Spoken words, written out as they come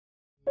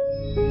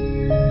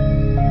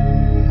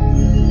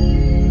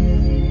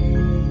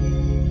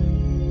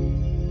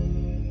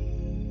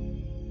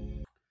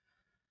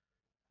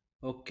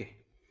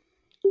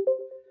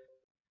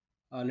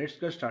Let's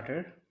get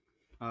started.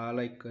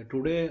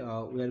 Today,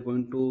 we are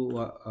going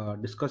to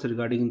discuss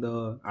regarding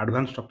the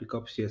advanced topic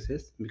of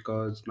CSS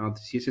because now the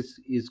CSS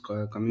is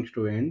coming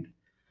to end.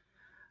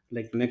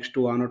 Like next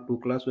 1 or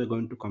 2 class, we are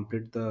going to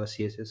complete the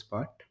CSS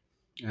part,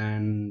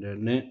 and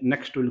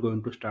next we're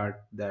going to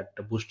start that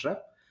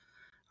Bootstrap.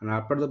 And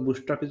after the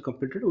Bootstrap is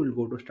completed, we'll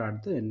go to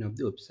start the end of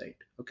the website.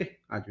 Okay,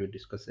 as we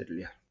discussed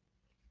earlier.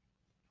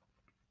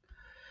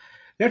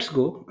 Let's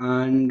go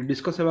and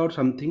discuss about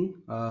something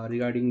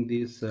regarding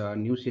this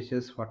new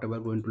CSS whatever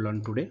we're going to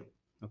learn today.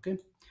 Okay,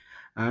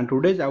 and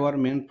today's our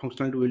main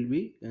functionality will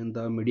be in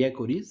the media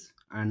queries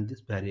and this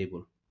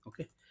variable.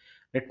 Okay,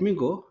 let me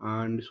go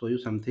and show you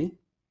something.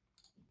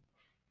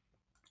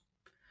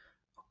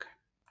 Okay,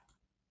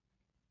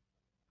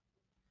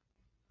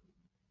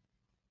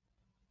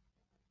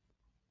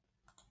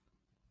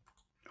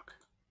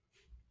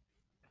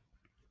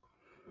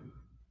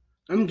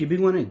 I'm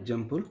giving one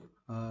example.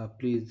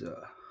 Please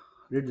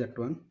read that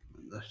one.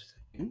 Just a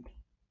second.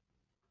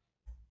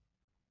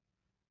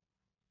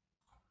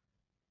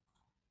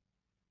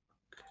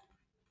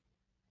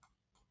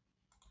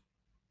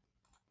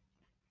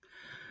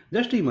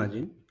 Just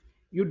imagine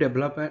you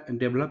develop a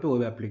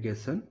web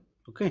application.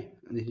 Okay,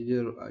 this is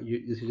your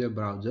this is your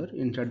browser.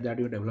 Inside that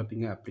you're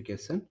developing an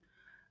application,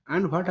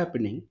 and what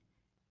happening?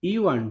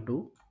 You want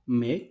to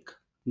make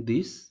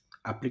this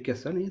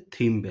application is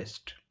theme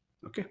based.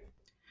 Okay,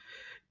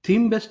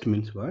 theme based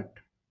means what?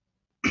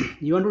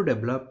 You want to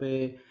develop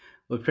a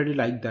website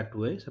like that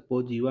way.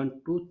 Suppose you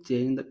want to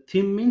change the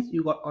theme means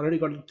you already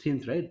got the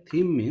themes, right?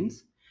 Theme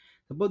means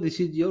suppose this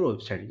is your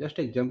website. Just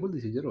example,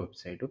 this is your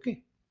website.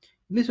 Okay,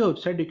 in this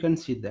website you can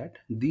see that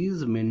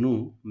this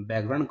menu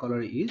background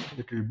color is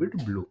little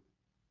bit blue.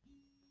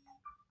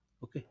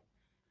 Okay,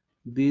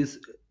 this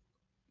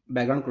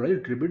background color is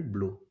little bit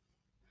blue.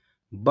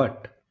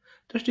 But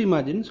just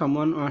imagine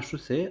someone wants to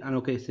say, and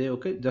okay, say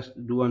okay,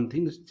 just do one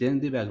thing, just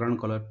change the background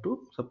color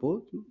to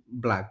suppose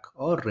black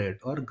or red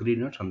or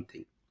green or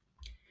something.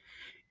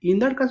 In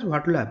that case,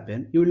 what will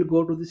happen? You will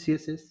go to the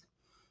CSS.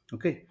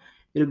 Okay,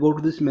 you'll go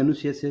to this menu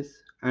CSS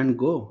and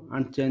go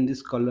and change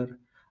this color.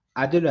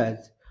 As well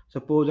as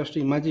suppose just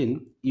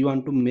imagine you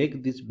want to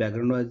make this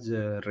background as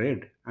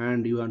red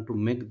and you want to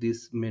make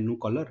this menu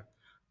color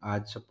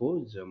as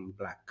suppose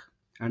black.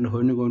 And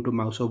when you're going to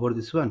mouse over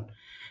this one,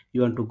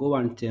 you want to go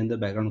and change the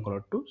background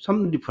color to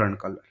some different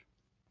color.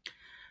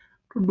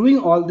 To doing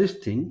all this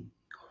thing,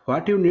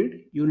 what you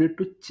need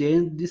to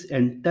change this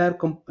entire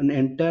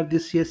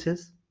this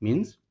CSS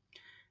means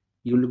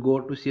you will go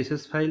to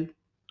CSS file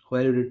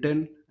where you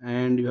written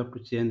and you have to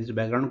change this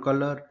background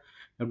color.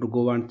 You have to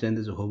go and change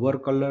this hover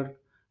color.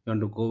 You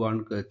want to go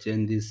and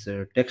change this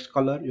text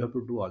color. You have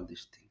to do all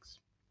these things.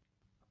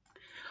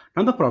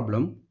 Now the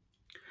problem,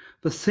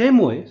 the same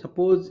way,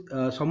 suppose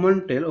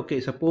someone tell, okay,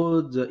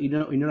 suppose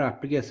in your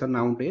application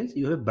nowadays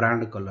you have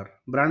brand color.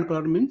 Brand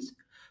color means,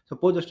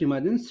 suppose just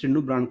imagine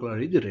Sreenu brand color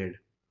is red.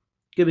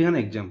 Giving an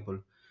example,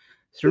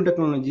 Sreenu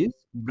Technologies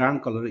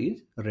brand color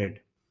is red.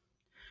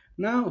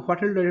 Now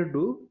what will you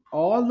do?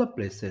 All the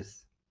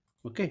places.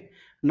 Okay.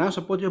 Now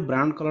suppose your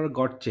brand color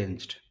got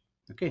changed.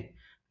 Okay.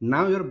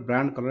 Now your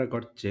brand color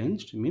got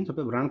changed means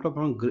suppose brand color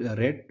from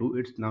red to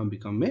it's now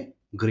become a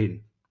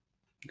green.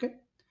 Okay.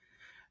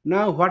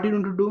 Now what you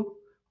need to do?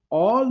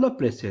 All the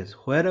places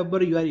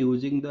wherever you are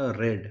using the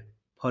red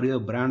for your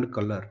brand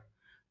color.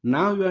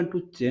 Now you want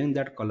to change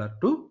that color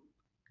to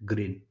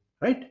green,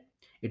 right?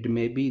 It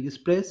may be this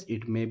place,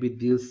 it may be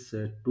this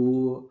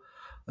two,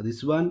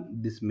 this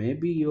one, this may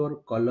be your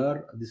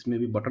color, this may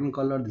be button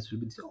color, this will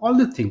be this, all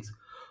the things.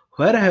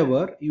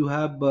 Wherever you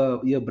have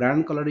your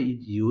brand color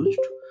is used,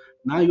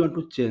 now you want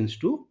to change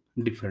to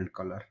different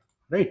color,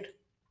 right?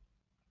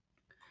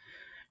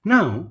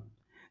 Now,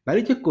 there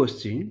is a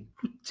question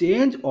to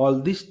change all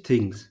these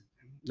things.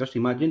 Just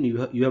imagine you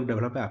have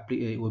developed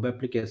a web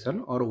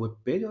application or a web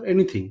page or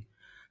anything.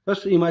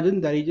 Just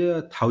imagine there is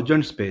a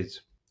thousands page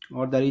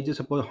or there is a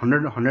suppose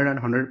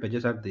 100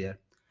 pages are there.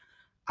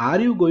 Are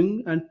you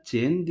going and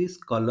change this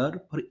color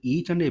for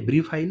each and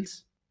every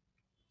files?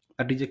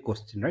 That is a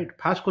question, right?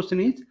 First question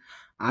is,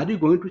 are you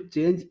going to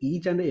change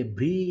each and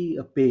every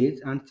page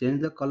and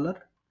change the color?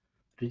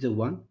 That is a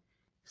one.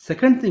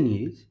 Second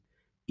thing is,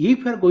 if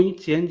you are going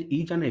to change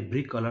each and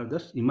every color,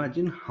 just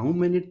imagine how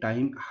many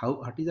time, how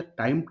what is the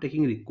time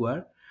taking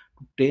required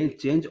to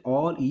change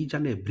all each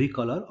and every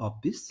color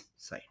of this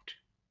site,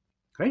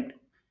 right?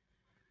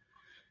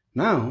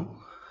 Now,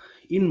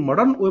 in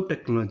modern web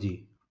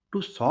technology,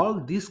 to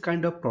solve this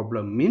kind of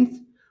problem means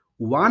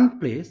one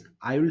place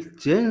I will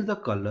change the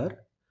color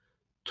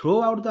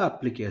throughout the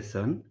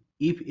application.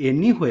 If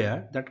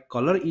anywhere that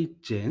color is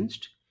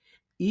changed,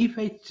 if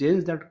I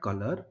change that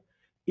color,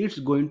 it's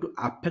going to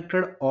affect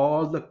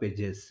all the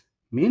pages.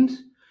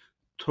 Means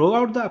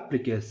throughout the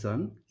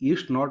application,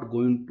 it's not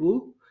going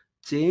to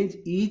change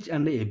each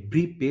and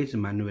every page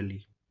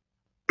manually.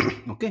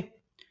 Okay.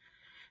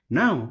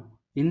 Now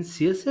in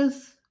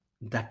CSS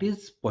that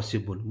is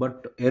possible,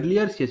 but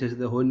earlier CSS,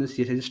 the whole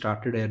CSS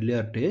started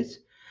earlier days,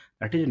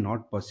 that is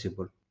not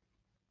possible.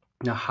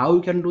 Now how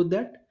you can do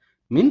that?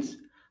 Means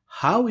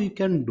how you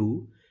can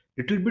do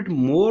little bit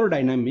more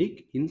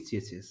dynamic in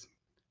CSS.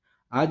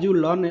 As you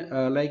learn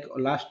like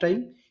last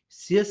time,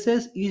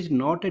 CSS is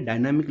not a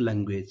dynamic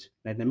language.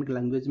 Dynamic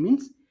language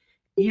means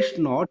it's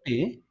not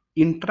a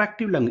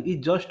interactive language.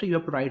 It's just you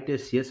have to write a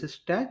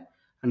CSS tag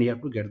and you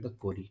have to get the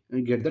query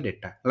and get the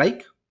data.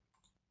 Like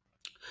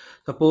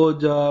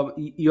suppose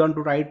you want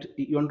to write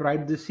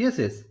this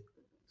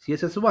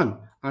CSS1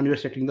 and you're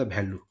setting the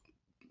value.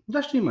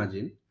 Just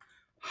imagine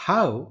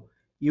how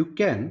you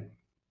can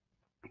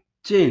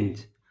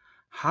change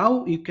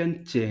how you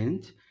can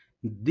change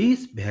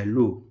this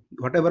value,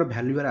 whatever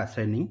value you are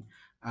assigning,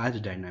 as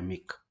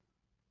dynamic.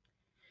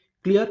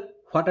 Clear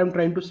what I'm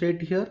trying to say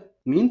it here?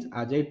 Means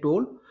as I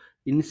told,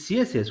 in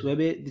CSS where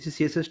this is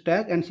CSS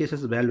tag and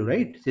CSS value,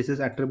 right? CSS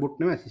attribute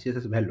name as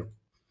CSS value.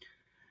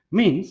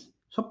 Means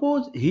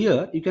suppose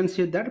here you can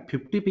say that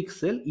 50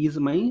 pixel is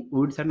my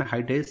width and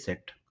height is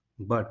set,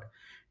 but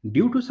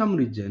due to some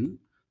reason,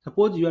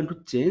 suppose you want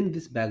to change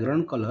this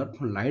background color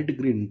from light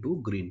green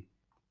to green.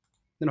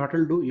 Then what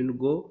will do, you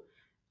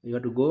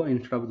have to go,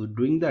 instead of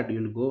doing that,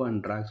 you'll go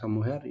and drag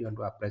somewhere, you have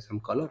to apply some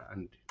color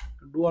and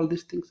do all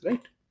these things, right?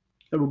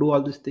 You have to do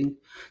all these things.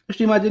 Just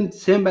imagine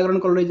same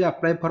background color is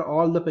applied for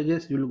all the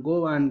pages. You'll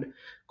go and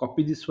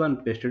copy this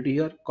one, paste it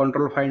here,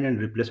 control find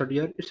and replace it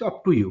here. It's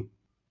up to you.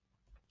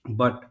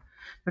 But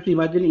just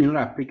imagine in your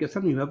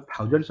application you have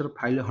thousands of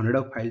files, hundred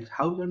of files.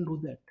 How you can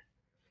do that?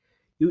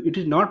 It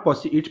is not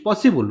possible. It's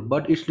possible,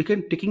 but it's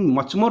taking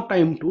much more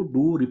time to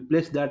do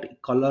replace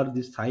that color,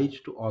 this size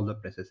to all the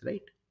places,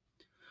 right?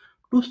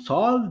 To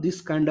solve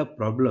this kind of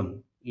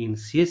problem in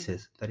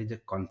CSS, there is a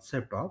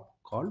concept of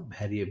called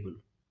variable.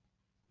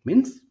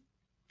 Means,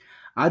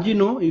 as you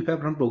know, if you are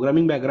from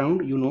programming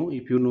background, you know,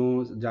 if you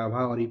know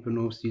Java or if you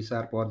know C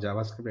Sharp or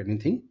JavaScript,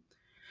 anything,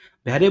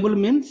 variable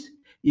means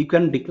you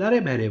can declare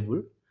a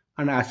variable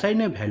and assign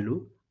a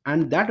value,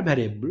 and that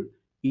variable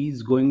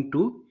is going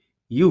to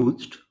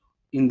used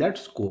in that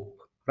scope,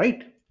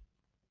 right?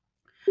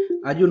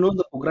 As you know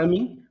the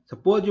programming,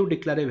 suppose you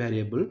declare a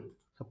variable,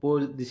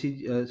 suppose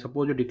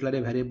you declare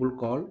a variable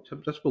called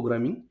just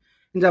programming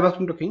in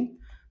JavaScript talking,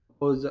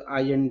 suppose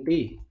int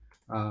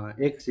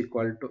x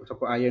equal to,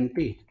 suppose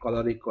int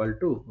color equal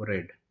to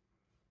red.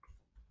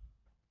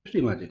 Just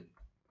imagine,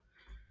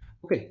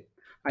 okay,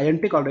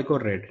 int color equal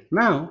red.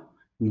 Now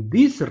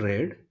this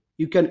red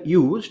you can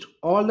use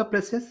all the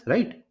places,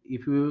 right?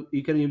 If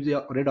you can use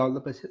the red all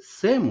the places.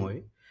 Same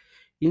way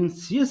in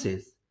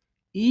CSS,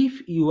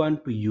 if you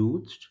want to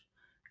use,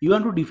 you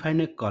want to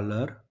define a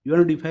color, you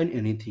want to define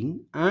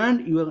anything,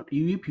 and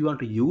if you want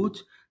to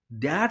use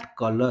that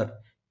color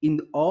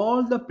in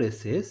all the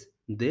places,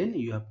 then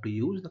you have to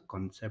use the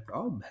concept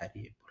of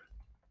variable.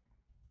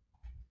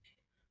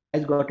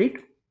 Guys, got it?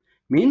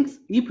 Means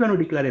if you want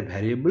to declare a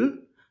variable,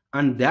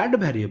 and that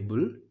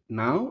variable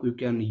now you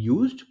can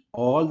use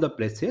all the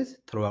places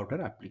throughout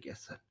our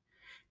application.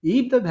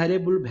 If the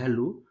variable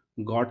value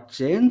got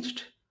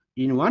changed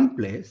in one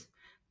place,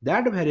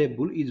 that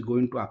variable is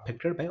going to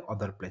affected by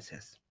other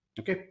places.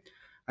 Okay,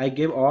 I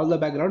gave all the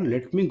background.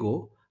 Let me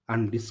go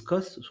and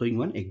discuss showing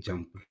one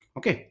example.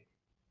 Okay,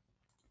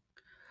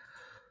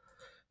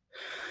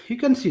 you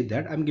can see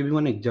that I'm giving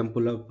one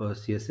example of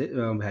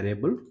CSS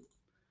variable.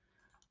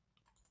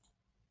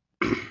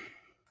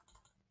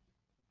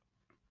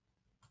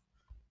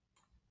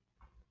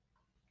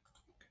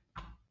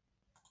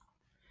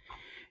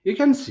 You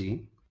can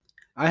see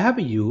I have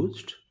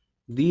used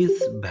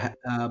this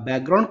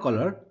background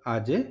color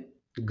as a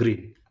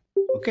green.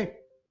 Okay,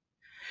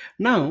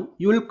 now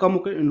you will come,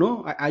 okay,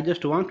 no, I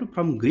just want to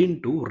from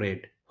green to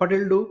red. What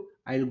I'll do,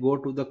 I'll go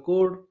to the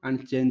code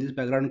and change this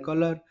background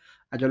color,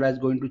 as well as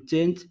going to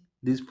change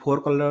these four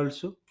colors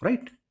also,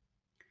 right?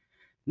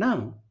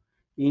 Now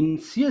in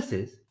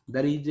CSS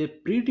there is a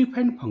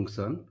predefined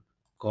function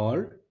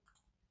called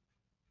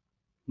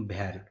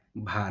var.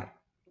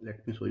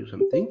 Let me show you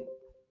something.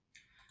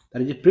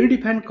 There is a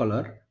predefined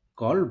color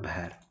called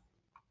var.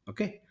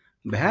 Okay,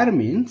 var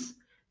means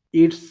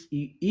it's,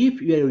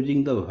 if you are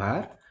using the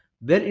var,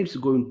 then it's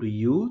going to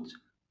use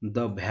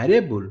the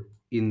variable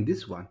in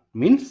this one.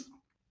 Means,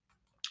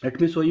 let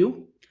me show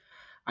you.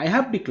 I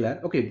have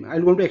declared, okay,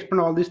 I'm going to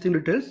explain all these thing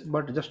details,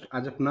 but just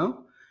as of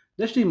now,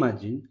 just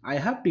imagine I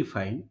have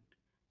defined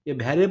a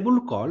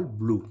variable called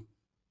blue.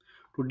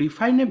 To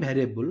define a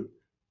variable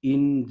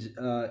in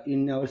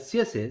our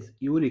CSS,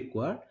 you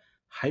require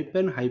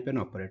hyphen hyphen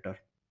operator.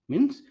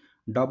 Means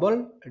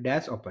double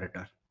dash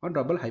operator or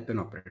double hyphen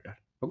operator.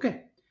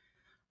 Okay,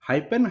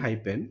 hyphen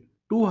hyphen,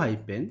 two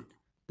hyphen,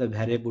 the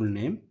variable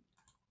name,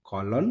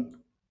 colon,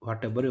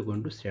 whatever you're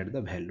going to set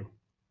the value.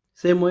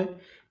 Same way,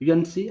 you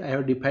can see I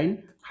have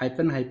defined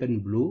hyphen hyphen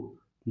blue,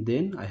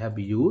 then I have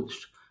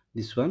used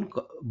this one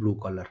blue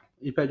color.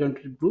 If I want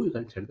it blue, you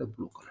can set the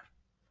blue color.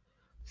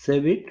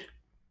 Save it.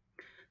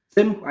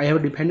 Same, I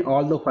have defined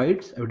all the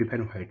whites, I have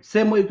defined white.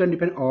 Same way you can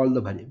define all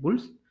the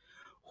variables.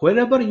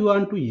 Wherever you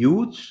want to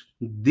use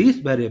this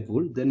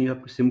variable, then you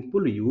have to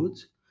simply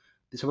use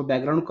this of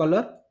background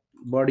color,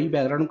 body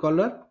background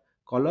color,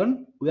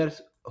 colon, where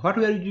what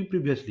we are using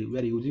previously. We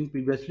are using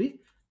previously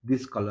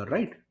this color,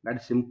 right?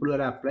 That's simple. We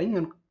are applying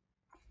and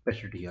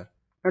paste it here.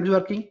 That's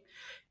working.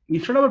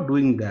 Instead of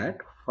doing that,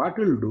 what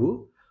we'll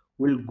do,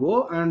 we'll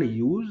go and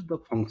use the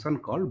function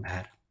called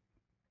var.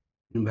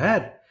 In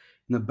var,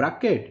 in the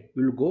bracket,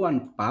 we'll go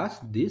and pass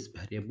this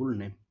variable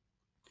name.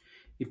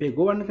 If I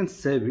go and I can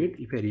save it,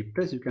 if I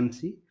refresh, you can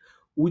see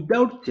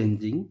without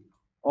changing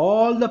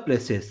all the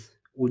places,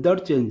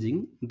 without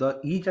changing the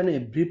each and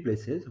every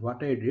places,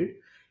 what I did,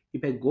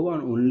 if I go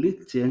and only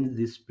change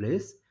this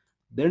place,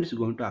 then it's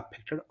going to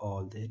affect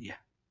all the area.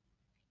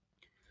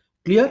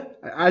 Clear?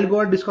 I'll go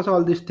and discuss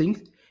all these things.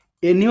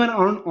 Anyone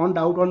on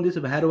doubt on this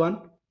var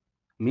one?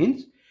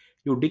 Means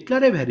you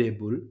declare a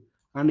variable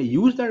and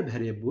use that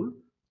variable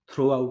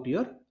throughout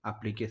your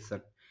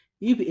application.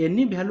 If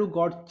any value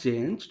got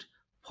changed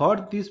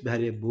for this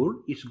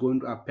variable, it's going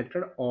to affect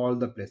all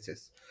the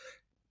places.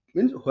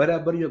 Means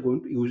wherever you're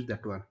going to use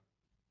that one.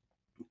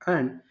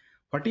 And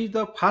what is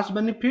the first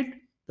benefit?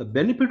 The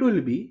benefit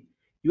will be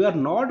you are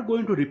not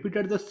going to repeat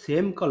at the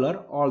same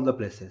color all the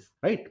places,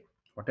 right?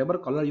 Whatever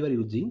color you are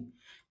using,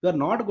 you are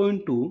not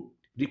going to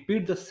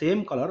repeat the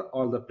same color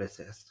all the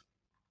places.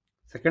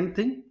 Second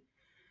thing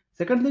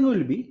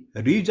will be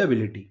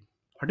reusability.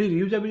 What is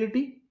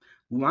reusability?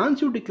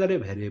 Once you declare a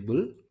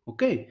variable,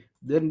 okay,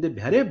 then the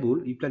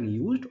variable you can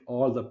use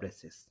all the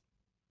places.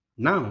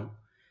 Now,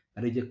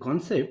 that is a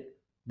concept.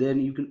 Then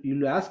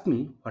you'll ask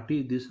me what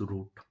is this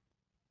root?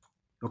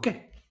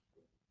 Okay,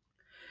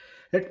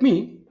 let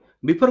me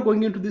before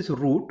going into this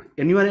root.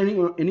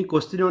 Anyone any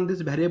question on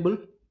this variable?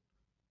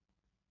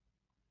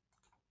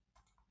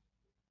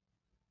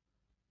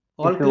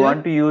 All If you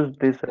want clear? to use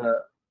this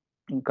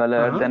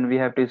color, Uh-huh. then we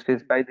have to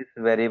specify this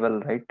variable,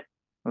 right?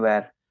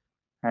 Where,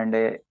 and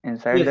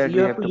inside Yes, that you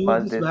we have have to to use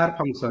pass this this var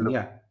function. look.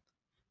 Yeah,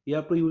 you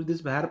have to use this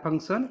var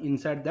function.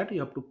 Inside that, you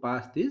have to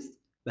pass this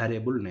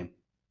variable name.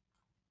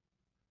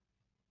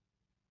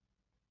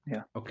 Yeah,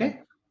 right.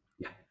 Okay.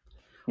 Yeah.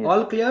 Yes.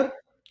 All clear?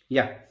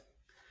 Yeah.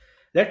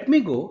 Let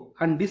me go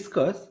and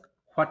discuss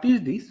what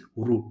is this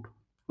root.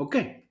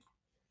 Okay.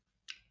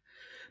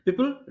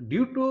 People,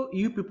 due to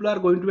you people are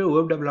going to be a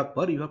web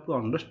developer, you have to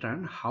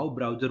understand how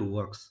browser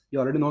works. You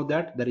already know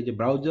that there is a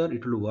browser,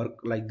 it will work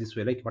like this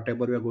way, like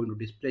whatever we are going to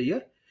display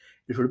here,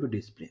 it will be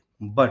display.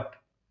 But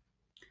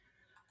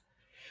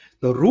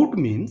the root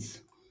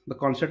means, the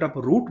concept of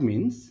root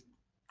means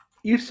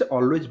it's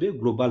always be a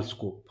global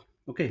scope.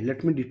 Okay,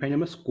 let me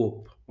define a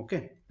scope.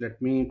 Okay,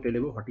 let me tell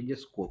you what is a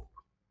scope.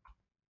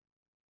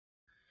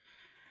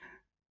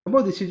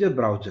 Suppose this is your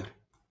browser.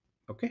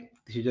 Okay,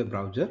 this is your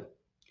browser.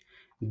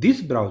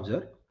 This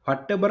browser,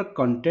 whatever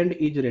content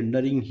is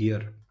rendering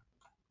here,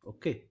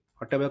 okay,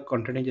 whatever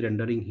content is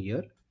rendering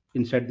here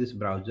inside this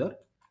browser,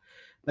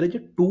 there is a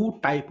two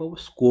type of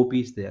scope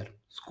is there.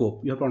 Scope,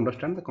 you have to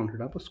understand the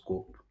concept of a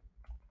scope.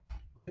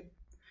 Okay.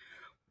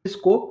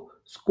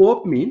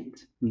 Scope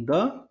means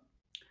the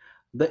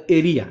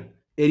area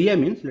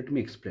means, let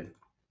me explain.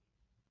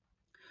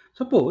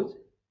 Suppose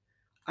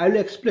I will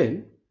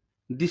explain,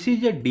 this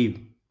is a div.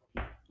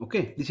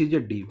 Okay, this is a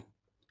div.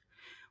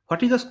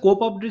 What is the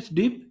scope of this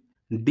div?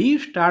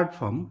 Div start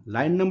from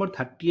line number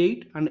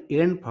 38 and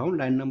end from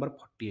line number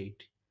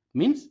 48.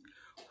 Means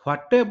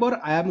whatever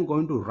I am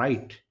going to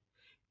write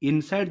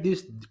inside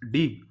this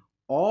div,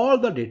 all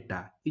the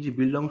data is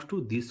belongs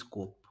to this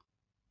scope.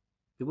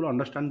 People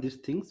understand these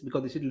things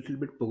because this is a little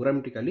bit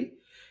programmatically.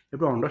 You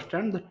have to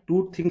understand the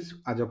two things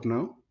as of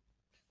now.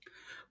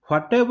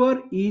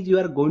 Whatever is you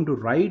are going to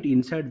write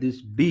inside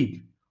this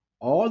div,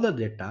 all the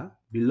data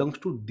belongs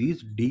to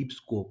this div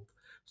scope.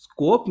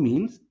 Scope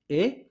means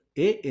a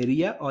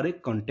area or a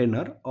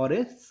container or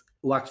a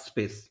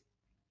workspace.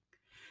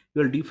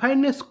 You will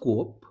define a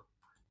scope.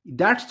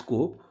 That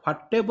scope,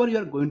 whatever you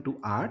are going to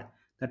add,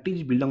 that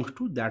is belongs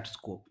to that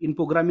scope. In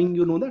programming,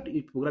 you know that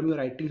in programming you are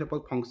writing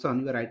suppose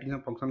function, you are writing a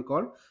function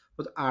called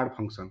suppose add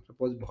function,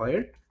 suppose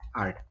void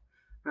add,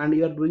 and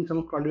you are doing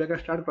some callback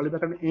at start,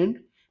 callback at end,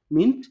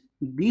 means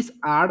this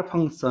add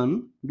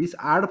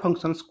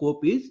function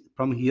scope is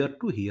from here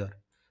to here.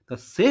 The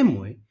same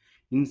way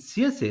in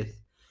CSS,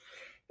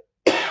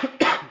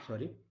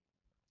 sorry,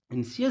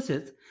 in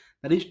CSS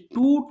there is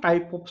two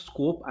type of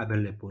scope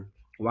available.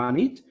 One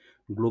is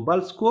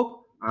global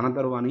scope,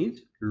 another one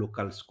is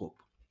local scope.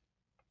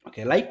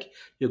 Okay, like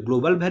your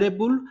global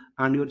variable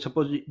and your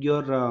suppose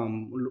your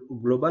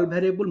global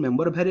variable,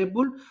 member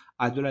variable,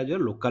 as well as your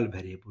local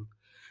variable.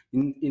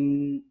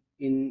 In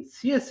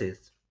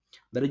CSS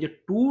there is a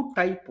two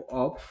type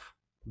of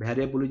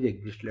variable is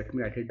exist. Let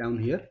me write it down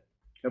here.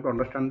 You have to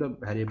understand the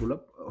variable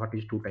of what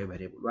is two type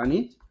variable. One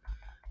is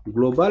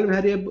global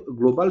variable,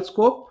 global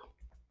scope.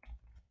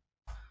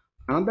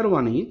 Another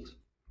one is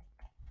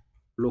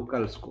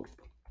local scope.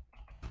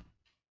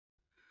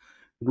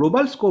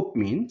 Global scope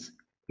means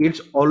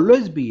it's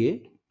always be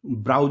a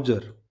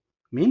browser.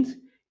 Means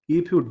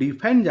if you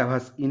define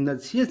Java in the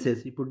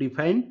CSS, if you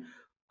define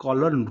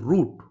colon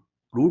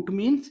root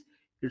means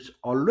it's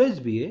always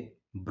be a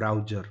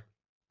browser.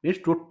 It's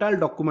total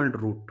document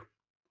root.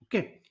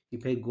 Okay.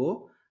 If I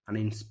go and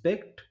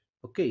inspect,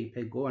 okay, if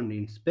I go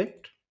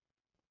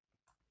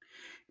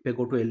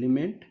to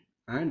element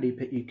And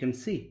if you can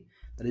see,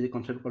 there is a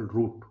concept called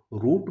root.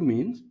 Root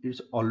means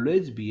it's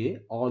always be a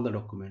all the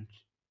documents.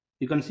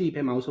 You can see if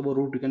I mouse over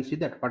root, you can see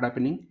that what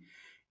happening.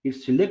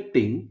 It's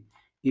selecting.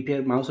 If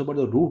you mouse over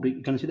the root,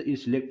 you can see that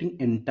it's selecting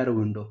entire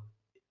window.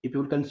 If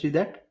you can see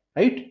that,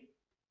 right?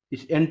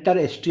 It's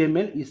entire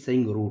HTML is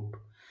saying root.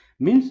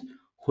 Means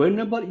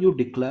whenever you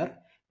declare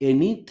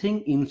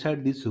anything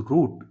inside this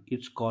root,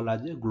 it's called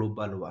as a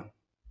global one.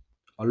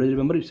 Always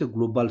remember, it's a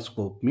global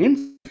scope.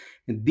 Means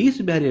this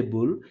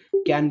variable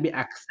can be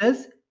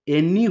accessed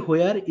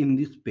anywhere in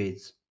this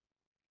page.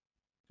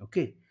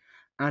 Okay.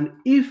 And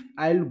if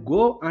I'll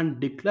go and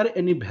declare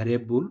any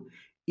variable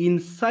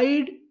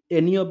inside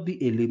any of the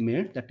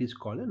elements, that is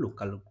called a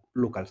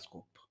local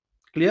scope.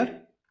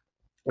 Clear?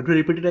 Let me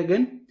repeat it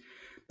again.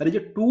 There is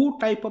a two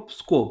type of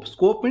scope.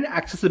 Scope means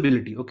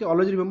accessibility. Okay,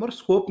 always remember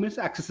scope means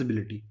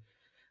accessibility.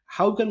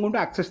 How you can go to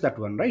access that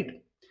one,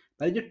 right?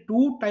 There is a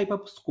two type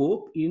of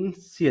scope in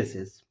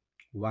CSS.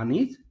 One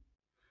is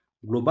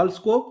global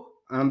scope,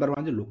 another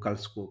one is local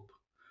scope.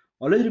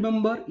 Always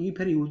remember, if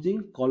you are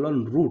using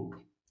colon root,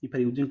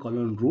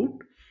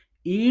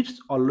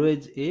 it's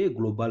always a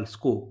global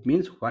scope.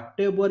 Means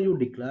whatever you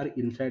declare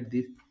inside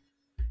this,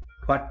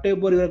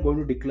 whatever you are going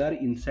to declare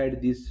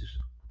inside this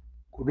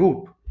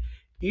root,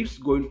 it's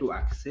going to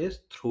access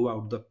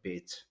throughout the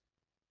page.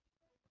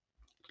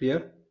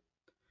 Clear?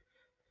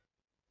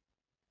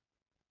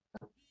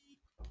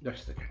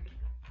 Just a second.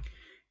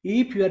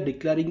 If you are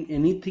declaring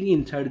anything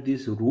inside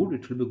this root,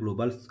 it will be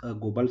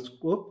global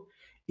scope.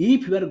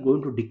 If you are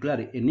going to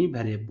declare any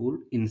variable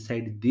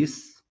inside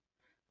this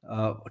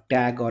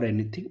tag or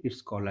anything,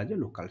 it's called as a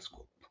local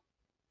scope.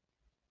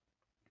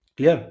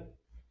 Clear?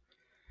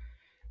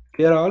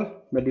 Clear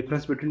all the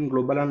difference between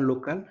global and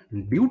local?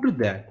 Due to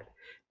that,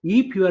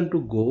 if you want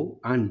to go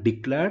and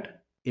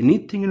declare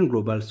anything in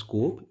global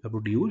scope, you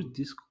have to use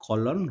this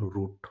colon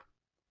root.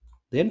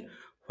 Then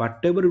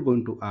whatever you're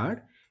going to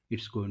add,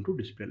 it's going to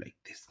display like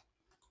this.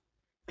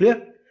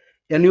 Clear?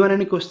 Anyone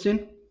any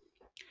question?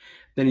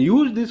 Then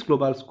use this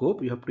global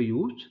scope. You have to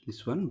use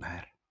this one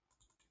var.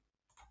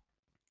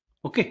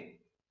 Okay,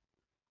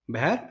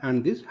 var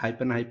and this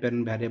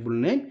hyphen variable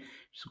name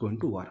is going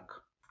to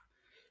work.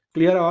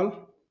 Clear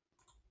all?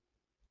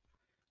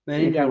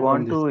 Any If you doubt on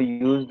want this? to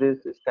use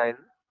this style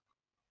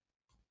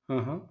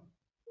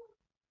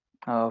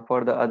Uh-huh.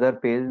 for the other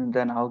page,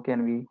 then how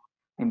can we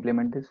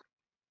implement this?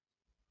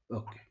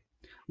 Okay.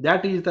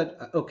 That is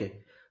that. Okay.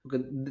 Okay.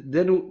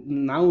 Then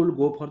now we'll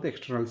go for the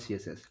external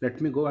CSS.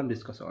 Let me go and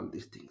discuss all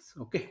these things.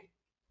 Okay.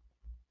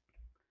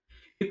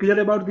 You clear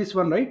about this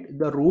one, right?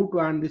 The root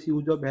and this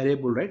use of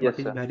variable, right? Yes, What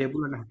is sir.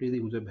 variable and what is the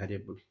use of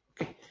variable?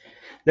 Okay.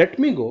 Let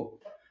me go.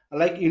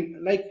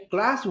 Like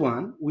class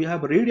one, we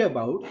have read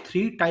about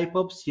three type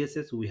of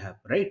CSS we have,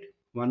 right?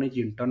 One is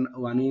internal,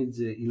 one is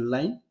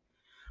inline,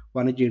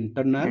 one is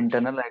internal,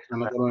 Internal,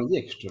 external. another one is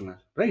external,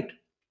 right?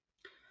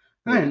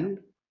 Yes. And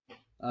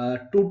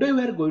today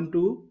we are going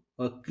to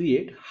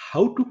create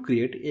how to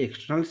create a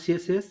external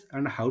CSS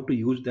and how to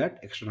use that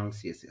external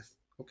CSS.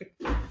 Okay,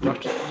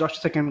 just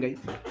a second, guys.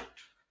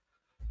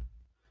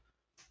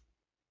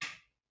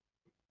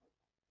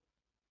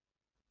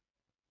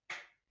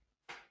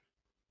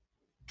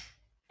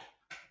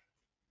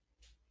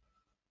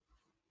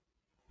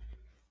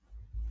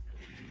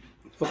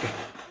 Okay,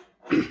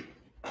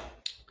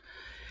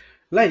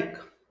 like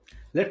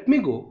let me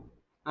go,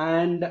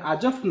 and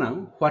as of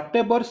now,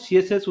 whatever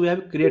CSS we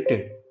have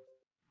created,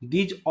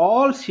 these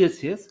all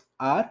CSS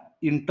are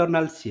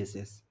internal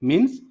CSS.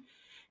 Means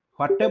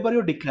whatever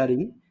you're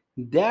declaring,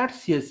 that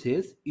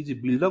CSS is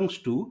belongs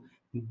to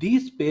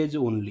this page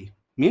only.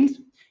 Means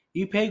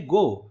if I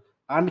go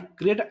and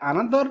create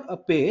another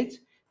page,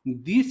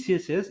 this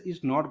CSS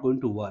is not going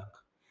to work.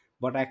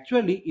 But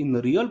actually in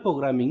real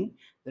programming,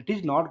 that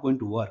is not going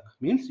to work.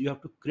 Means you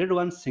have to create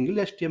one single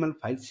HTML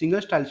file,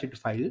 single style sheet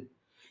file.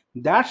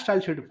 That style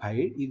sheet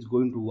file is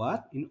going to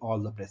work in all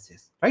the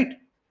places, right?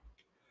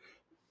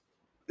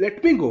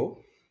 Let me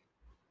go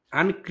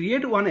and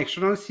create one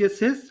external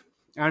CSS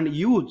and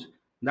use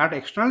that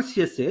external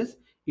CSS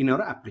in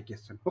our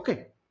application.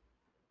 Okay,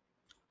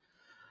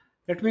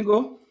 let me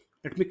go.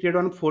 Let me create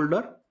one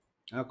folder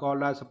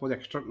called as suppose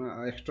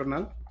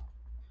external.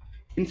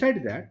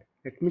 Inside that,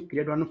 let me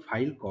create one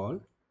file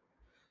called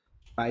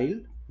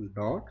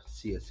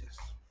file.css.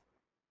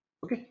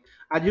 Okay,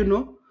 as you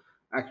know,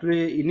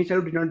 actually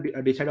initially did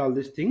not decide all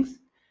these things.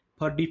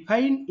 For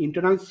define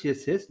internal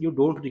CSS, you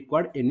don't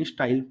require any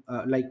style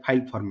like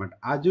file format.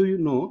 As you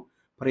know,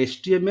 for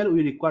HTML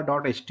we require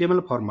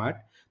 .html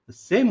format. The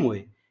same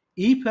way,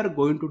 if you are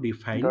going to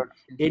define Dot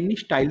any CSS.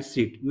 style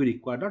sheet, you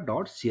require the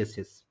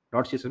 .css.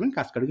 .css means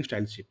cascading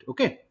style sheet.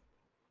 Okay.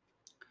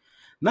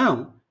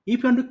 Now,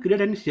 if you want to create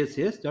any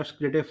CSS, just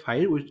create a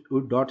file with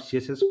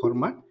 .css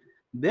format.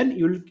 Then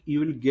you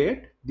will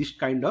get this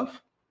kind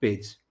of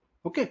page.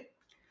 Okay.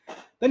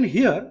 Then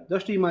here,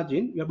 just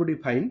imagine you have to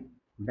define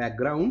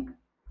background.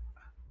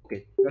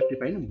 Okay, just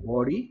define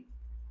body,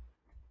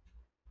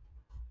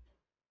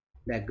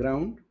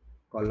 background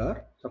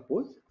color,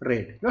 suppose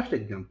red. Just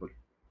example.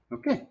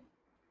 Okay.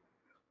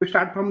 We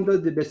start from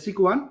the basic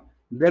one,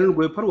 then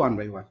we'll go for one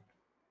by one.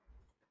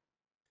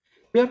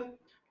 Here,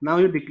 now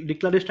you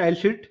declare a style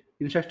sheet.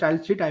 Inside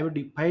style sheet, I will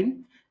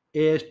define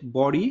a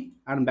body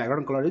and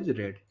background color is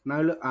red. Now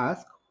I will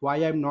ask why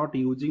I'm not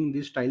using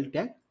this style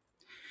tag.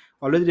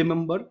 Always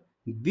remember,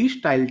 this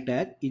style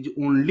tag is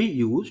only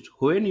used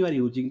when you are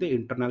using the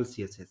internal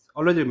CSS.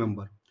 Always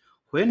remember,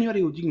 when you are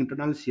using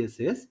internal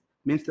CSS,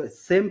 means the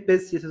same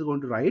page CSS is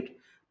going to write,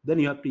 then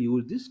you have to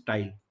use this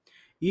style.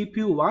 If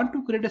you want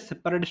to create a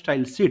separate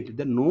style sheet,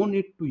 then no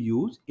need to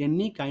use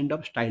any kind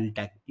of style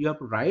tag. You have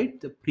to write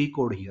the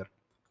pre-code here.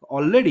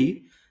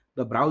 Already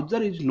the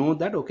browser is know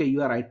that okay,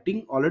 you are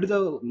writing already,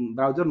 the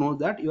browser knows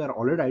that you are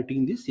already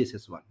writing this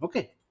CSS one.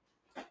 Okay.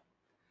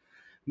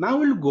 Now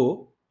we'll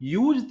go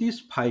use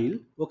this file,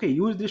 okay,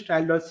 use this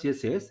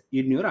style.css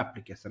in your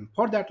application.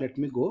 For that, let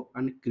me go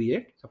and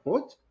create,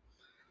 suppose,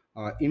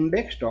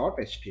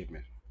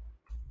 index.html,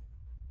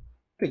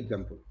 for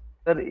example.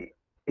 Sir,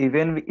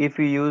 even if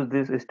we use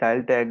this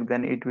style tag,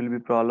 then it will be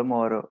problem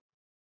or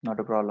not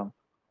a problem.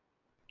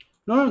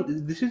 No, no,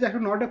 this is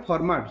actually not a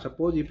format.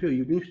 Suppose if you're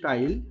using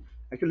style,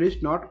 actually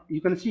it's not,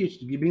 you can see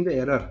it's giving the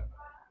error.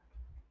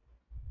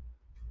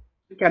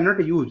 You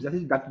cannot use, that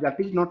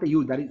is not a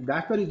use.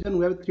 That's the reason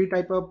we have three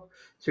type of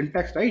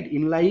syntax, right?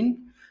 Inline,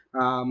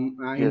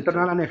 Yes,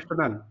 internal right. and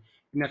external.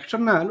 In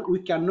external, we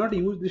cannot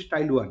use this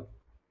style one.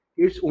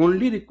 It's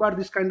only require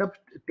this kind of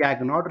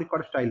tag, not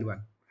require style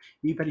one.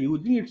 If you're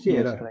using, it's a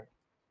Yes, error. right.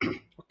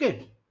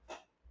 Okay.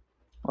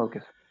 Okay,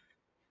 sir.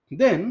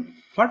 Then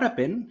what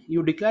happen?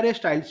 You declare a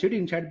style sheet.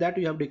 Inside that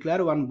you have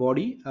declare one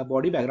body. A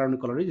body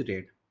background color is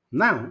red.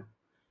 Now,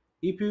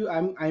 if you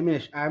I'm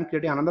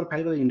creating another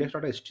file called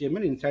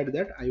index.html. Inside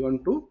that I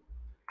want to,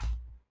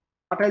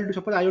 what I'll do,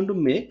 suppose I want to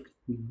make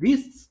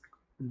this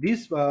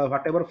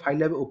whatever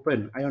file I've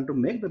opened, I want to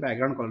make the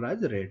background color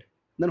as red.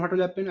 Then what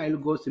will happen? I'll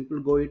go simple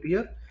go it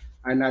here,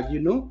 and as you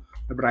know,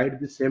 I write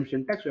the same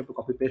syntax. We have to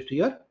copy paste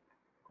here,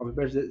 copy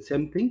paste the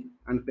same thing,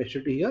 and paste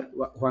it here.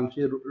 Once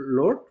you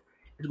load,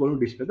 it's going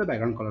to display the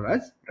background color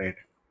as red.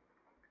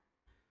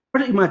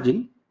 But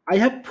imagine I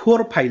have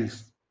four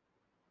files: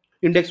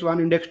 index one,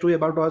 index two,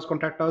 about us,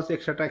 contact us,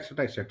 etc.,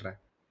 etc., etc.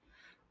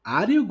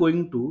 Are you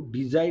going to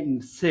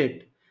design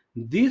set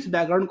this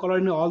background color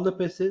in all the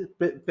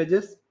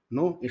pages?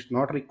 No, it's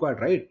not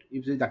required, right?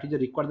 If that is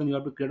required, then you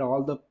have to create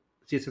all the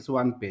CSS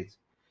one page.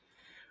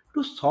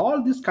 To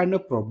solve this kind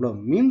of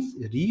problem means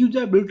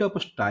reusability of a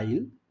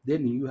style,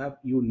 then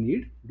you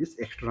need this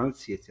external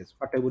CSS,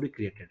 whatever you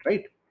created,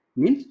 right?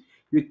 Means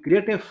we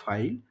create a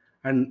file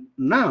and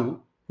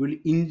now we'll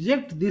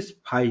inject this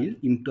file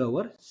into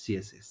our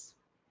CSS.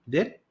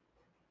 Then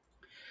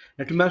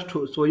let me just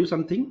show you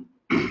something.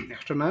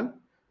 External,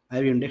 I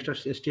have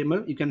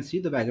index.html. You can see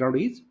the background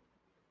is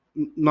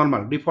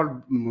normal,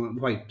 default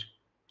white.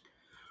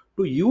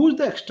 To use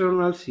the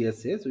external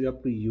CSS, we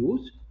have to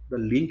use the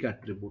link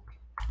attribute.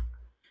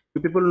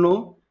 You people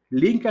know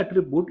link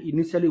attribute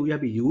initially we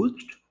have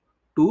used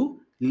to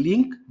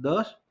link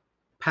the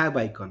fab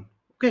icon.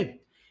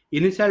 Okay.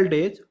 Initial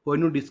days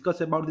when you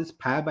discuss about this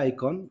fab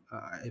icon,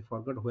 I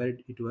forgot where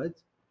it was.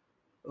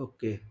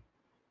 Okay,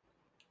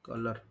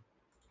 color.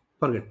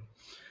 Forget.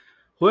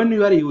 When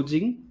you are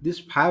using this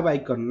fab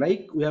icon,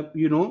 like we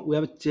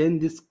have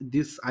changed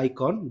this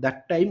icon,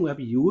 that time we have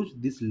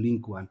used this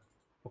link one.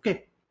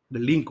 Okay, the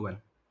link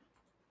one,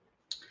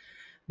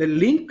 the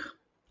link,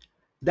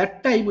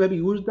 that time we have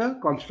used the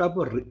concept of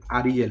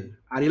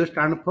rel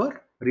stand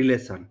for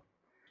relation.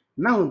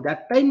 Now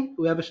that time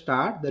we have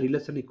start the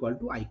relation equal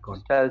to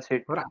icon Style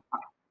sheet. or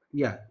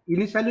yeah,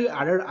 initially we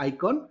added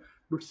icon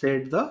to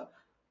set the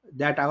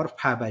that our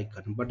fab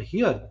icon, but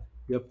here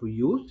we have to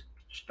use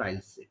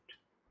style set.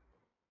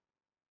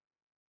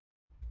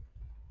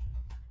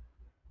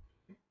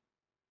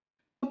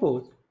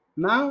 Suppose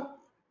now,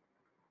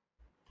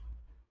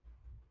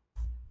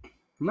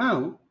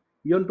 now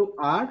you want to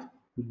add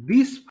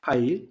this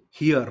file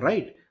here,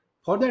 right?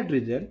 For that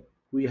reason,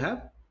 we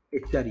have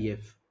href.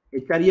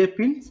 Href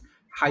means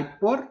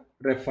hyper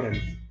reference,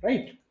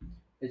 right?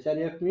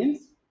 Href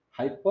means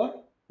hyper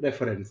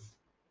reference.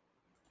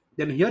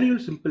 Then here you will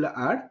simply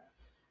add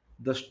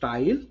the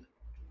style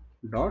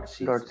dot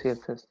Dot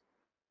css, CSS.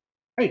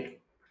 right?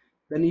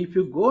 Then if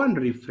you go and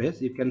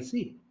refresh, you can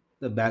see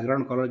the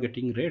background color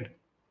getting red.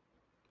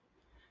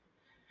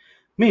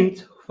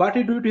 Means what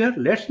I do it here,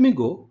 let me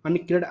go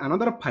and create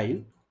another file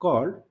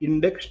called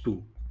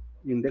index2,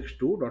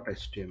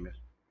 index2.html.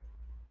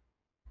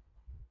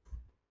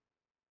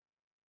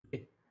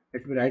 Okay.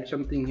 Let me write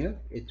something here,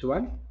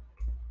 h1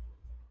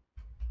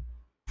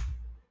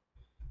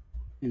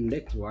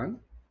 index1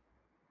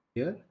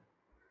 here,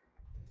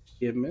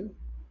 html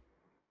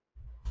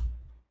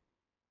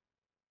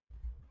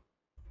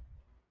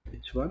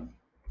h1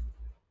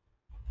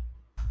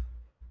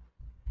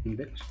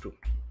 index2.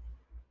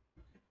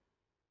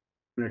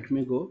 Let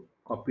me go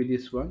copy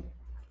this one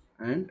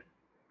and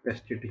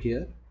paste it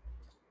here.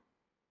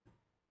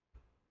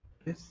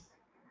 Yes,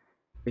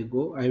 I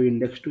go, I have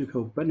index2. If you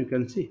open, you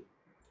can see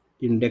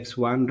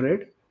index1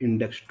 red,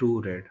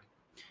 index2 red.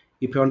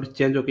 If I want to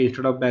change, okay,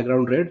 instead of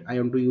background red, I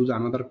want to use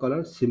another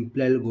color.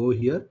 Simply I'll go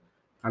here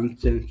and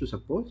change to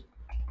suppose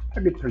a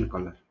different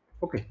color.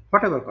 Okay,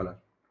 whatever color.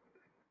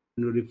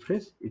 When you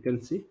refresh, you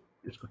can see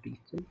it's getting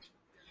changed.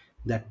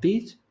 That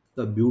is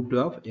the beauty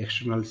of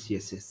external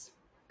CSS.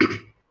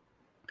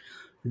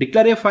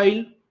 Declare a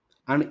file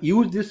and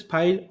use this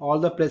file all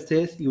the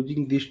places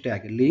using this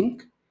tag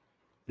link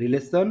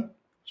relation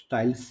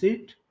style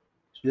sheet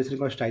relation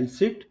equal style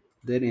sheet,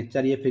 then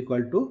href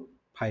equal to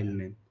file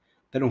name.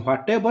 Then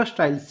whatever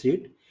style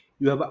sheet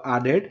you have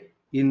added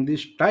in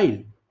this style,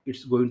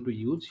 it's going to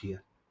use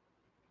here.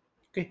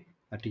 Okay,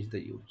 that is the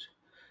use.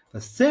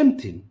 The same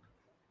thing.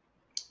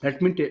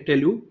 Let me tell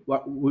you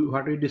what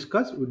we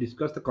discussed. We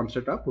discussed the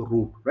concept of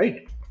root,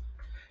 right?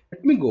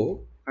 Let me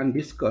go and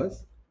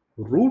discuss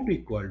root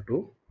equal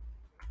to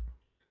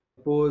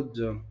suppose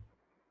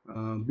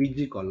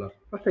bg color.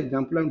 First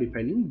example, I'm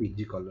defining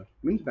bg color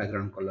means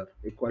background color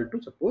equal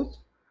to suppose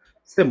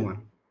same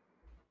one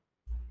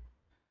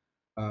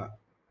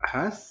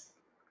has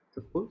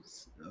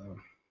suppose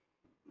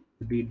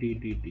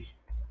d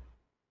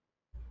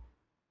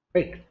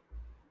right.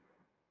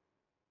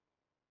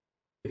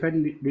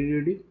 Define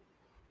dd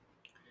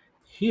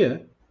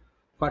here.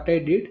 What I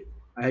did,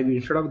 I have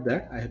instead of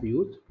that I have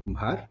used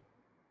var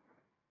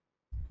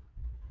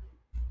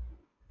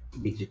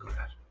bg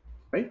color,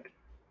 right?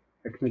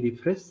 Let me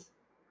refresh.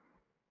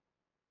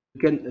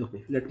 You can,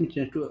 okay, let me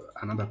change to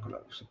another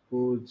color,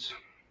 suppose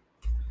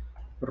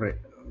red,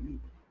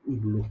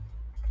 blue.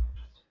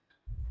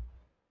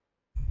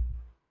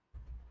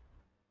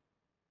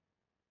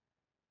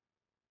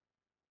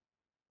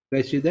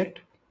 Guys see that?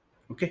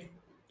 Okay,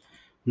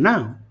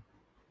 now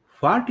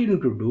what you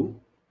need to do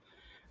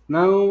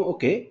now,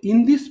 okay,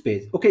 in this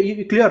page, okay,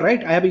 you clear,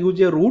 right? I have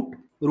used a root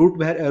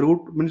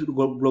means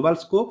global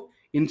scope.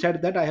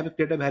 Inside that I have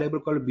created a variable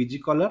called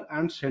bg color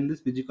and send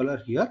this bg color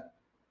here.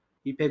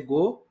 If I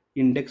go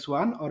index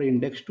 1 or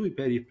index 2, if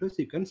I refresh,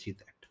 you can see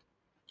that.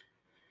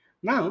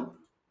 Now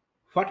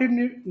what you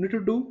need to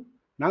do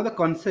now, the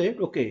concept,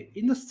 okay,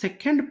 in the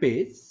second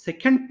page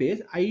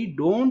I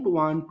don't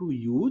want to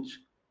use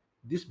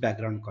this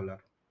background color.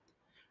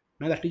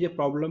 Now that is a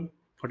problem.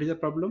 What is the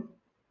problem?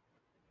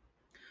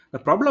 The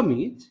problem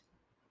is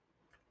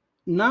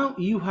now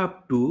you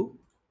have to,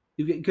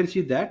 you can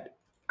see that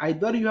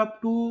either you have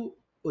to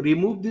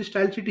remove this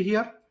style sheet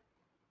here.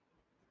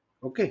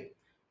 Okay,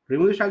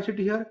 remove the style sheet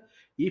here.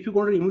 If you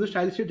want to remove the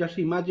style sheet, just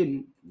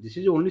imagine this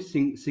is only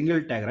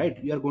single tag,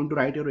 right? You are going to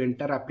write your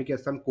entire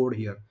application code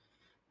here.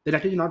 Then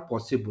that is not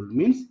possible.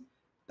 Means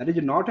that is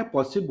not a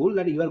possible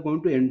that you are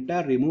going to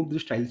enter remove the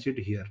style sheet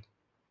here.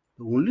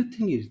 The only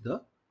thing is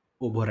the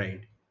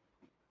override.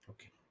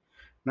 Okay.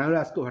 Now I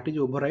ask you what is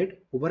override?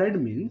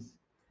 Override means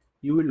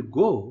you will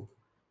go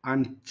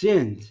and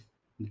change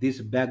this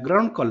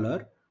background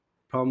color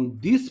from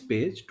this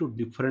page to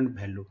different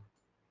value.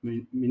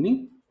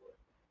 Meaning,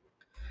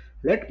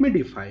 let me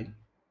define,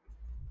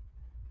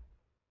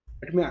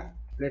 let me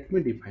let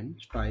me define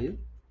style.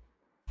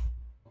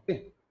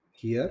 Okay,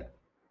 here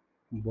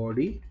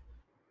body.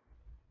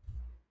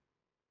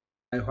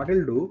 And what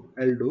I'll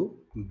do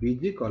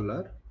bg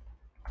color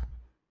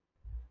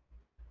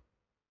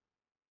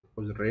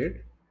was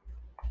red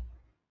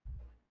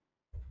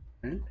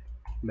and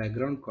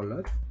background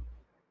color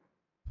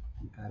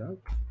arrow.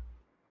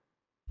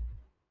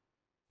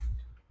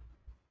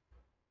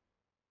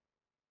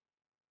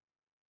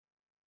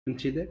 You can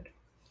see that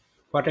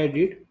what I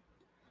did,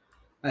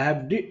 I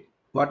have did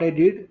what I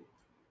did,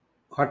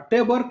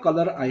 whatever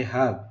color I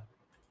have,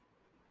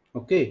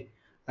 okay,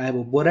 I have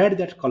override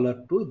that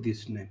color to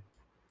this name.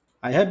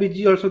 I have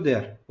BG also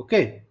there,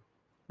 okay,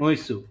 no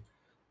issue.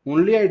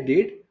 Only I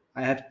did,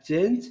 I have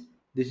changed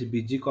this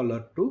BG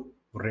color to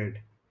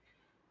red.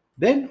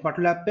 Then what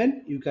will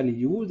happen? You can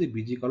use the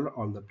BG color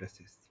all the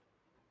places.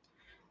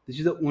 This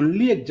is the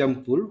only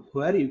example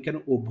where you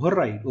can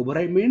override.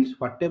 Override means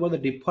whatever the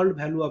default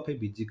value of a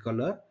BG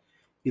color,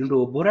 you need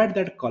to override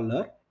that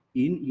color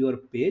in your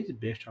page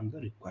based on the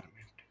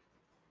requirement.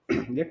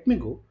 Let me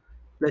go.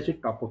 Let's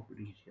it top of it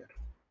here.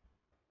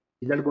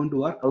 Is that going to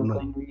work? How No.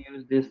 can we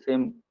use this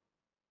same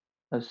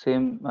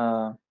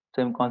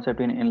concept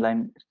in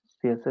inline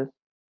CSS?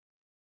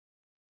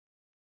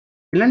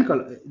 Inline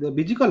color, the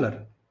BG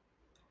color.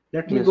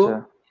 Let me Yes, sir.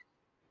 go.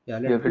 Yeah,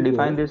 You let have to me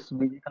define go. this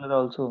bg color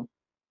also.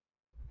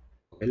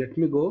 Okay, let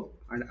me go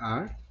and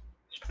add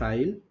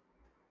style.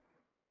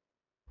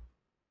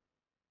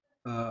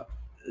 Uh,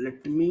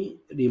 Let me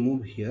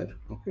remove here.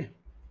 Okay.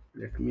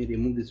 Let me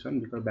remove this one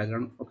because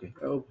background. Okay.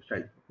 Oh,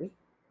 style. Okay.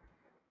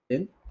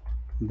 Then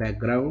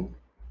background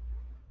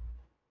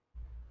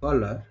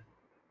color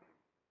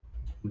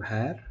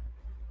var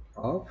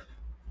of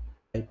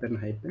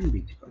hyphen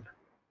bg color.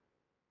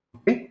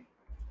 Okay.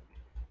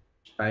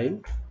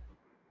 Style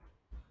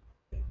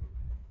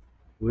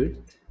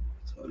width.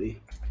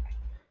 Sorry.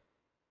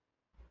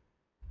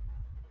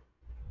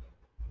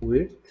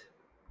 Width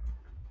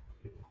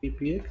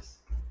ppx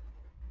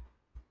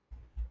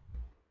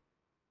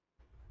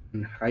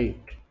and height.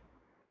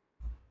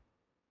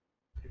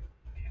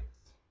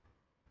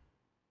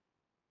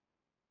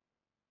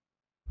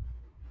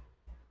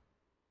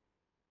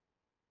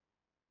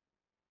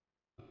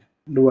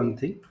 do one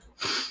thing.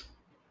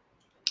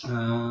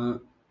 uh,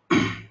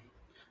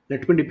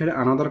 Let me define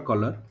another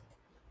color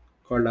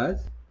called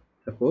as,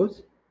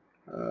 suppose,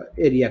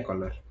 area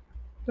color.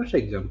 Just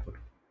example,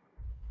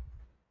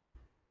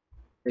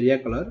 area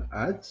color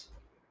as,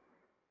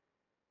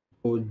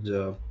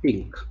 suppose,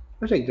 pink.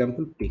 Just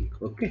example, pink.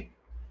 Okay,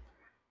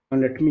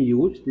 and let me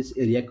use this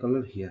area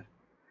color here.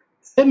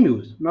 Same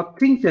use,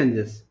 nothing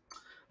changes.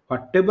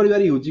 Whatever you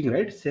are using,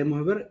 right, same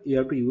however you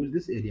have to use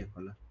this area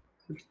color.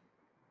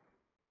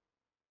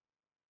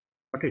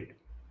 Got it?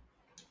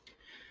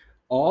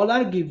 All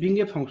are giving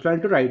a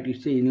functionality, right?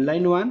 It's a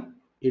inline one,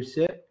 it's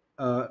a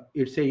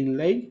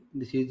inline,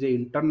 this is the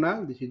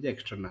internal, this is the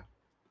external.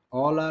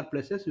 All are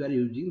places we are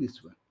using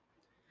this one.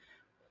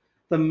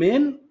 The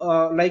main,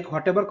 like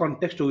whatever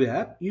context we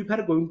have, if you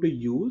are going to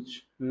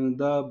use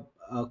the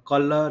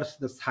colors,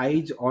 the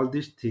size, all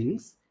these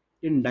things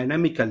in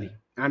dynamically,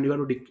 and you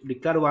have to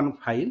declare one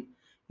file.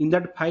 In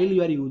that file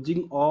you are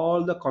using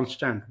all the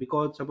constant,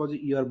 because suppose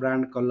your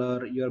brand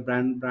color, your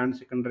brand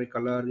secondary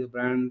color, your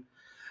brand,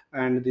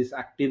 and this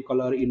active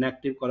color,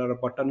 inactive color,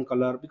 button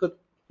color. Because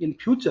in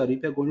future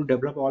if you're going to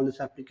develop all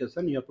this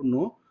application, you have to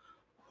know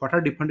what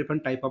are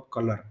different type of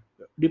color,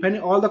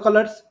 depending all the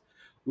colors.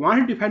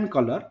 Once you define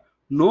color,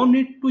 no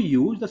need to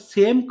use the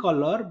same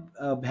color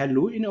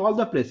value in all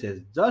the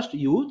places, just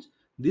use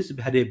this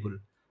variable.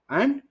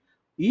 And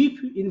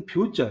if in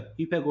future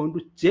if you're going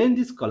to change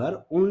this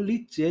color,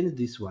 only change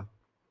this one.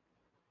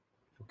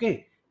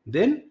 Okay,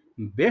 then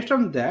based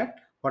on that,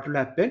 what will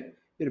happen,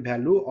 your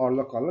value or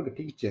the color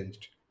getting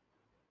changed.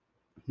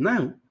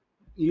 Now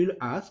you'll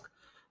ask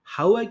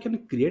how I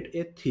can create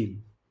a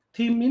theme.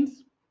 Theme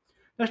means,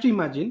 just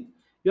imagine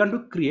you want to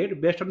create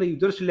based on the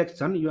user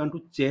selection. You want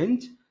to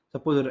change,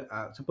 suppose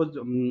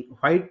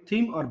white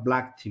theme or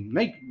black theme.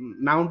 Like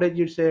nowadays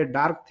it's a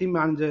dark theme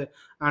and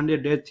a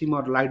day theme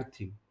or light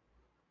theme.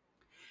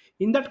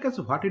 In that case,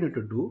 what you need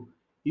to do,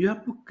 you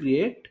have to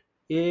create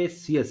a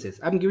CSS.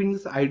 I'm giving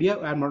this idea.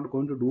 I'm not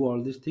going to do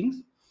all these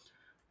things.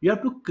 You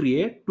have to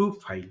create two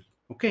files.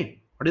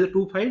 Okay, what is the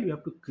two file? You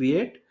have to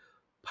create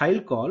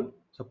file called,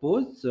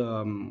 suppose,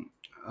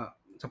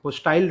 suppose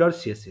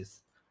style.css,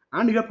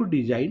 and you have to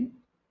design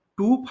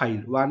two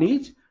file. One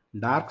is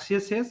dark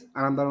css,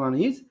 another one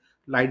is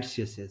light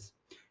css.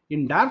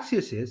 In dark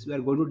css we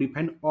are going to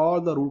define all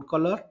the root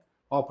color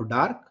of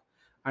dark,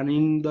 and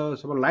in the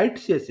suppose light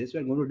css we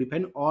are going to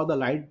define all the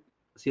light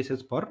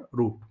css for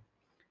root.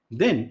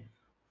 Then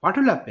what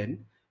will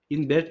happen,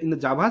 in the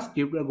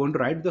JavaScript, we are going to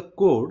write the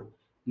code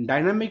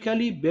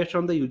dynamically based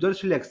on the user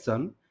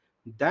selection.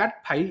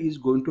 That file is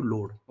going to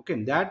load.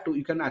 Okay, that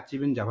you can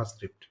achieve in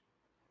JavaScript.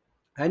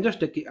 I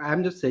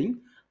am just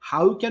saying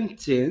how you can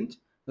change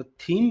the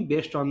theme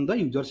based on the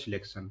user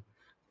selection.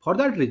 For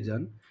that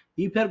reason,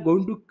 if you are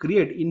going to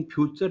create in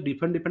future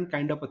different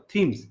kind of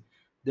themes,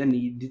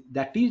 then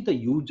that is the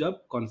use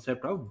of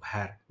concept of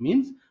var.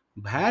 Means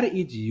var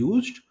is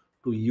used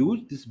to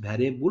use this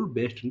variable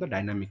based on the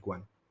dynamic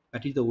one.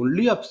 That is the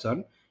only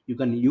option you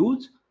can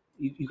use.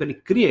 You can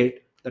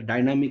create the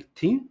dynamic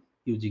theme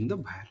using the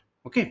var.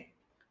 Okay,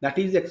 that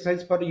is the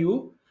exercise for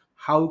you.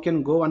 How you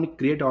can go and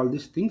create all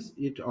these things,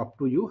 it's up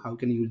to you how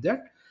can you use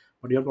that.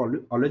 But you have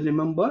to always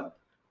remember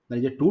there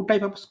is a two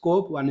type of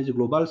scope. One is a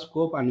global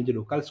scope and is a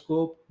local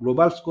scope.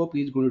 Global scope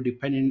is going to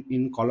define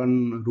in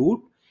colon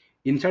root.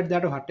 Inside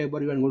that,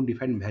 whatever you are going to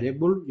define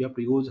variable, you have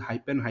to use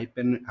hyphen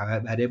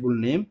variable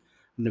name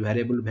and the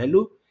variable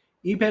value.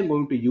 If I am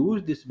going to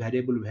use this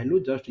variable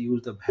value, just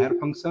use the var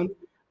function,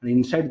 and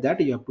inside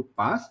that you have to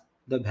pass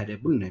the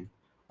variable name.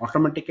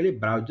 Automatically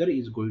browser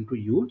is going to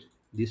use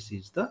this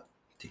is the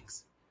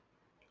things.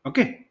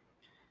 Okay,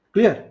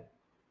 clear?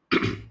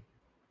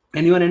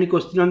 Anyone any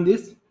question on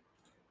this?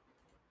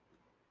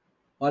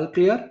 All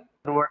clear?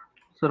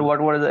 So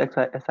what was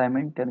the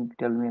assignment?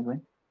 Tell me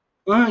again.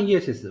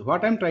 Yes, yes.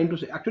 What I'm trying to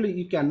say, actually,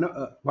 you can.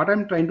 What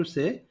I'm trying to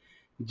say,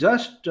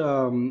 just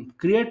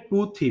create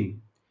two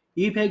theme.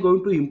 If I'm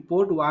going to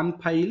import one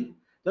file,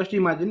 just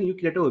imagine you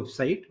create a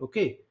website.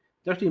 Okay,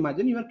 just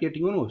imagine you are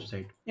creating one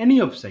website, any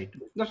website.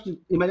 Just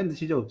imagine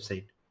this is a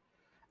website,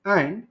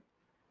 and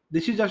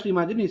this is, just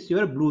imagine it's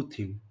your blue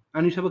theme,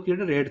 and you have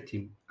create a red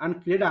theme,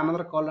 and create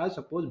another color,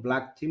 suppose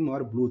black theme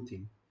or blue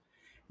theme.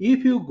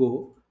 If you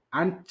go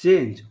and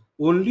change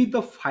only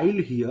the file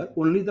here,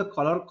 only the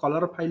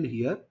color file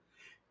here,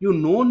 you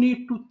no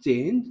need to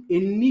change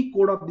any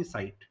code of the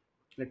site.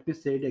 Let me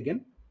say it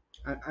again.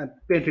 I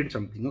painted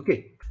something.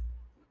 Okay,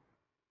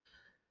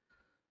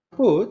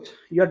 suppose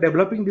you are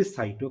developing this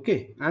site.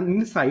 Okay, and in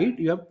the site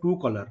you have two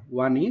color,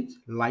 one is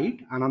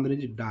light, another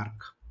is dark.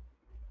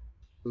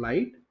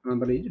 Light,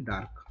 another is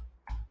dark.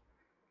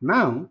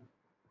 Now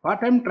what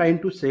I'm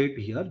trying to say it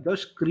here,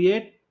 just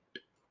create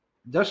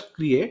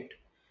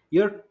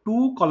your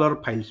two color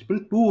files,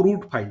 mean two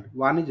root file.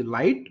 One is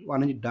light,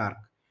 one is dark,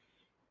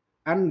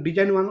 and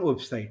design one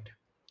website.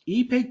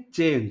 If I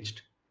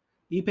changed,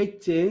 if I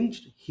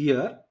changed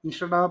here,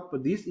 instead of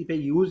this, if I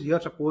use here,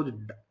 suppose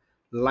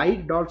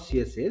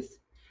light.css,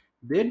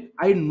 then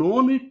I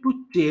no need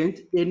to change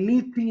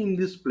anything in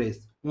this place.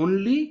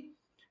 Only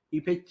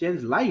if I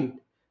change light,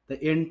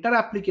 the entire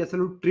application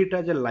will treat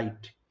as a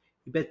light.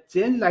 If I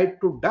change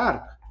light to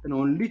dark, then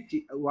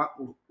only what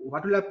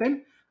will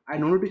happen? I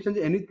don't need to change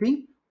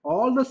anything.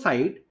 All the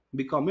site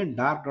become a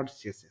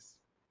dark.css.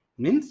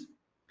 Means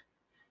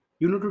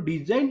you need to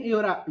design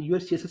your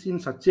CSS in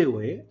such a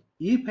way.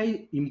 If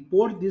I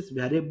import this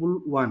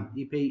variable one,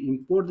 if I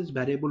import this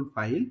variable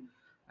file,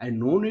 I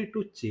no need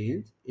to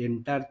change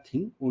entire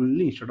thing,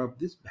 only instead of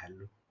this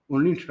value,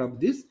 only instead of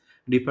this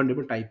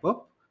different type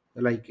of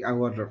like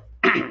our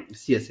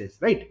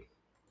CSS, right?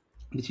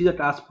 This is a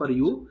task for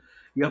you.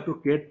 You have to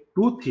create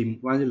two theme,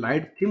 one is a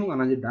light theme,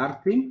 one is a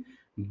dark theme.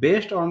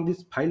 Based on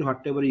this file,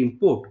 whatever you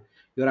import,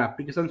 your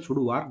application should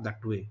work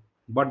that way.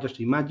 But just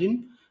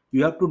imagine,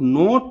 you have to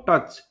no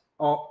touch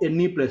or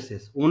any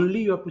places,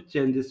 only you have to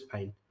change this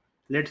file.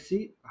 Let's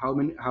see how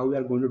we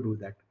are going to do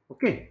that.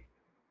 Okay,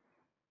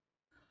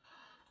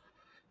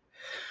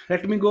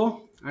 let me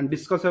go and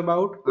discuss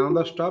about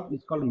another stuff.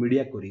 It's called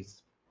media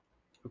queries.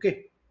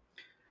 Okay,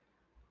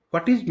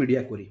 what is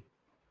media query?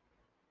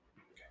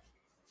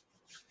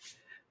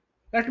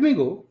 Let me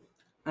go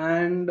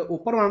and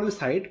open another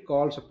site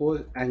called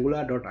suppose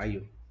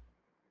angular.io.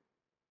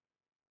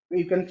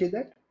 You can see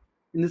that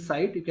in the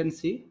site, you can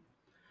see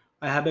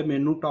I have a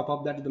menu, top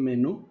of that is the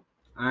menu,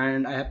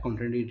 and I have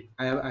content it,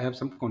 I have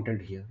some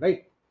content here,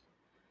 right?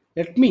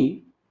 Let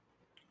me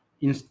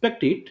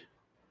inspect it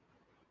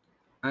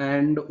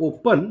and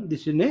open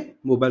this in a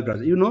mobile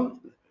browser.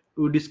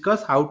 We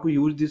discuss how to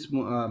use this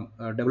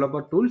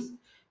developer tools.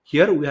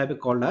 Here we have a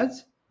called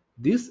as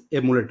this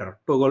emulator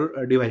toggle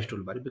device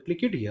toolbar. If you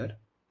click it here,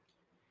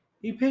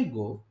 if I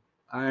go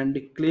and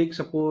click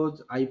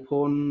suppose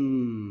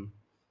iPhone,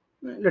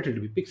 let it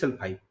be Pixel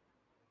 5.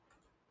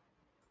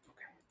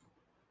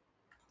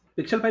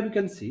 Pixel 5, you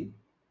can see.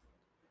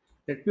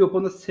 Let me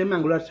open the same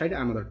Angular side,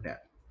 another tab.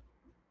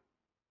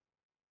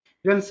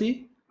 You can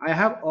see I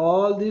have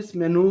all this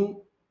menu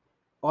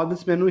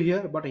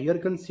here, but here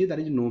you can see there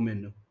is no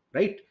menu,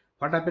 right?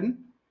 What happened?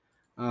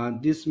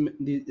 This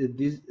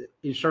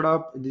instead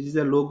of this is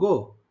a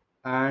logo,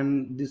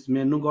 and this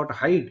menu got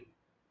hide,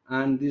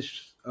 and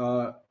this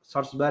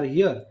search bar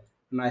here,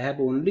 and I have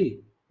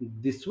only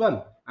this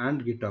one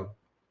and GitHub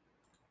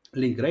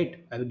link,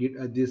 right? I will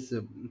get this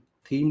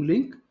theme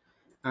link,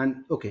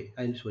 and okay,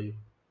 I'll show you.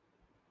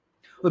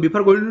 So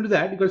before going into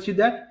that, you can see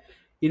that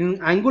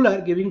in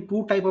Angular giving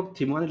two type of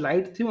theme, one is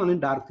light theme, one is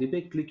dark theme.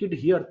 If I click it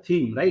here,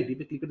 theme, right?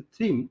 If I click it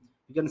theme,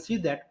 you can see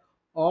that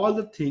all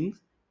the things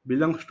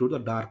belongs to the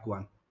dark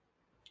one,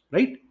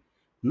 right?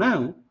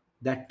 Now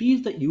that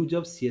is the use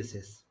of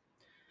CSS.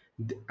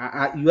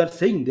 You are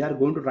saying they are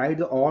going to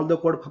write all the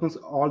code from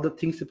all the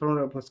things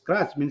from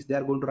scratch, means they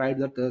are going to write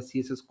that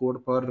CSS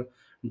code for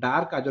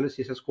dark as well as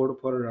CSS code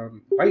for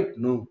white.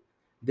 No,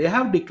 they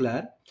have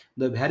declared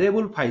the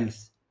variable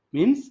files.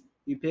 Means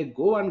if I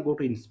go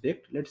to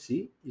inspect, let's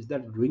see is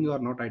that doing or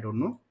not, I don't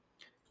know.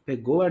 If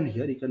I go and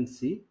here you can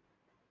see,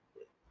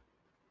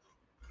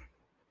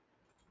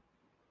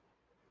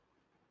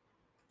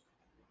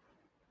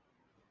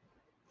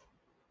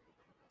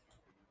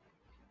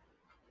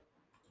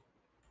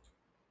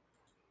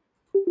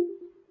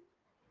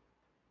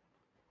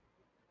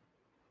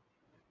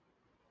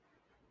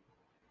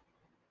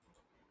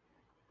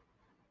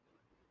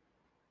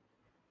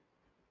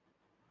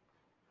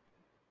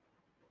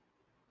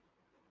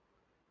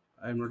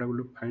 I am not able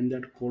to find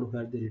that code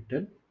where they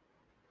written,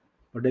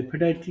 but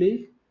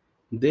definitely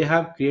they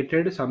have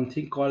created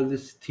something called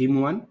this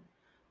theme one,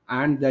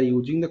 and they're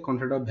using the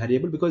concept of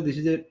variable because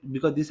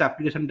because this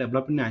application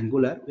developed in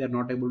Angular, we are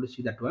not able to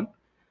see that one.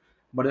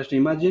 But just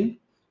imagine,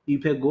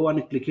 if I go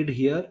and click it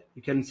here,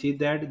 you can see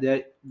that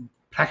they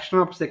fraction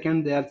of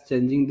second they are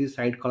changing the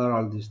side color,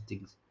 all these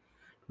things.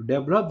 To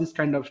develop this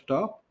kind of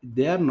stuff,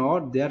 they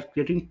are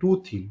creating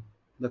two theme.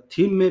 The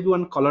theme may be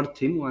one color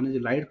theme, one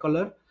is light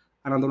color,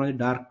 another one is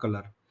dark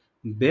color.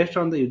 Based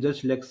on the user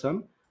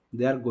selection,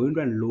 they are going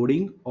to and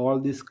loading all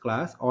this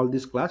class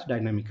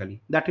dynamically.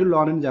 That you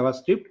learn in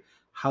JavaScript,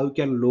 how you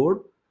can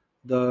load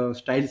the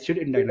style sheet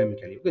in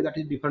dynamically. Okay, that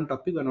is different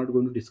topic, we are not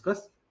going to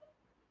discuss.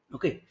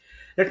 Okay,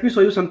 let me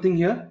show you something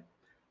here.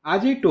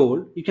 As I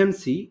told, you can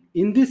see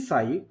in this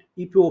site,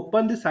 if you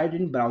open the site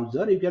in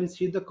browser, you can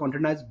see the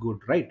content as good,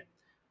 right?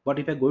 But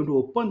if I'm going to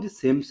open the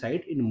same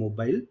site in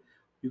mobile,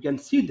 you can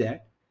see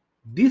that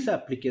this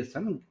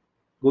application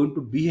going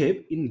to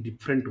behave in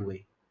different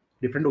way.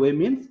 Different way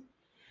means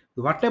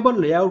whatever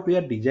layout we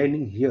are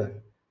designing here,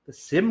 the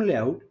same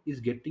layout is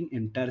getting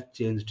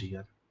interchanged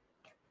here.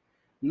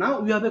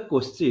 Now we have a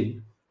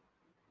question.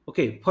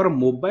 Okay, for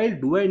mobile,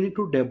 do I need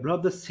to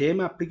develop the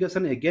same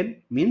application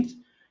again? Means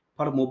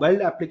for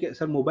mobile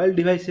application, mobile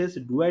devices,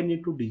 do I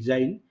need to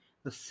design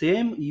the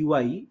same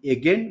UI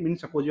again?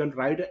 Means suppose you want to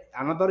write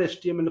another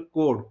HTML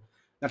code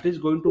that is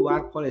going to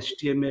work for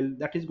HTML,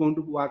 that is going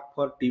to work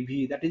for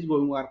TV, that is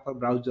going to work for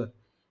browser.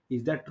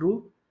 Is that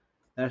true?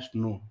 That's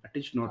no, that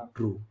is not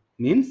true.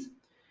 Means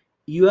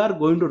you are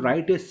going to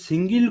write a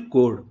single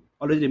code.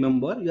 Always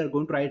remember, you are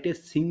going to write a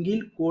single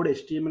code,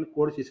 HTML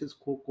code, CSS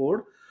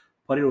code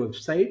for your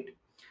website.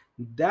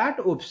 That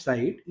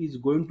website is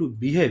going to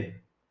behave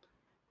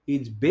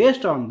is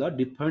based on the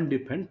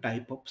different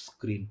type of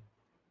screen.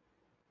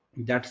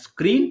 That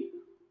screen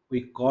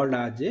we called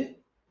as a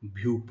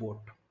viewport.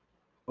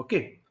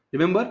 Okay,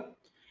 remember,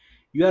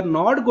 you are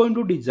not going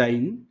to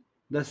design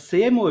the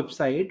same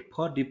website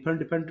for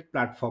different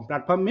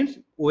platform means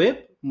web,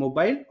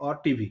 mobile or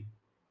TV.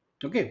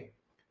 Okay,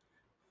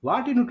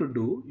 what you need to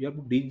do, you have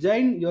to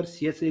design your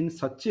CSS in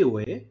such a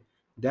way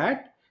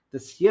that the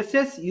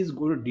CSS is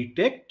going to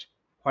detect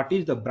what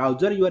is the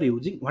browser you are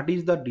using, what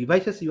is the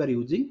devices you are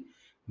using.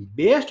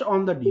 Based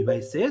on the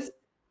devices,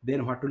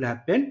 then what will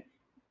happen,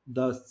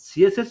 the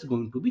CSS is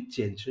going to be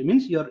changed. It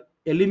means your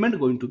element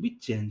going to be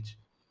changed.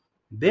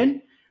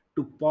 Then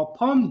to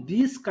perform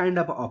this kind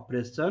of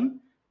operation,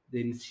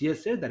 then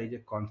CSS, there is a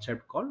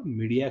concept called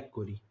media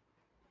query.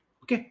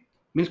 Okay,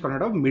 means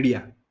concept of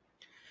media.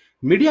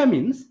 Media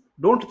means,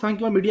 don't think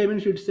your media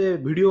means it's a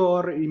video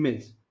or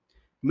image.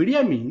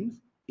 Media means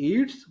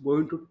it's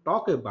going to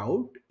talk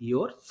about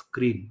your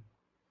screen.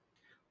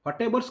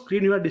 Whatever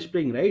screen you are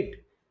displaying, right?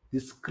 The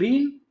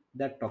screen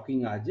that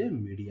talking as a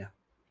media.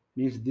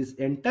 Means this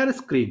entire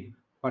screen,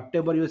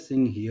 whatever you are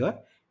seeing here,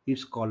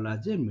 it's called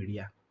as a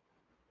media.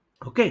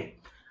 Okay.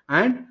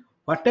 And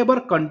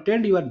whatever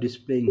content you are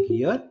displaying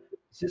here,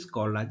 this is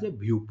called as a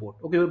viewport.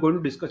 Okay, we're going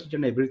to discuss each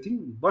and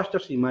everything. But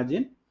just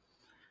imagine,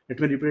 let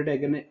me repeat it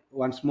again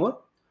once more.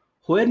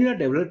 When you are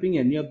developing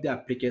any of the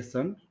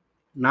application,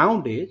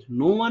 nowadays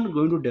no one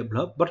going to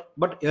develop,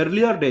 but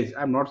earlier days,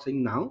 I'm not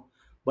saying now,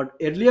 but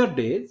earlier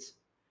days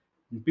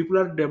people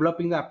are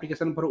developing the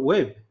application for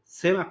web,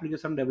 same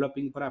application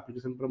developing for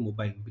application for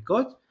mobile,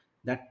 because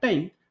that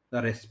time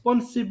the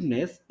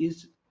responsiveness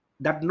is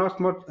that not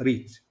much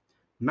rich.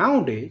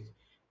 Nowadays,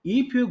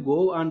 if you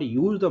go and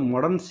use the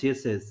modern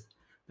CSS,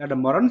 that the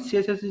modern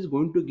CSS is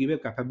going to give a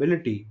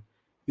capability.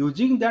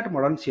 Using that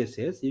modern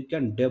CSS, you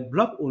can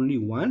develop only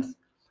once,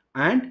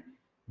 and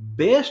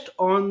based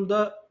on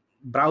the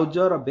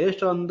browser or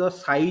based on the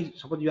size,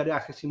 suppose you are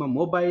accessing a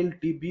mobile,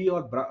 TV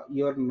or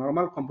your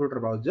normal computer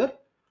browser,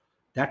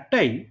 that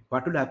time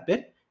what will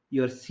happen,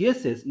 your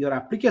CSS, your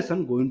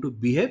application going to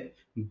behave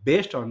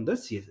based on the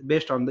CSS,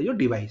 based on your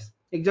device.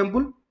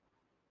 Example,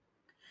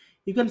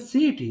 you can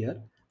see it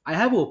here. I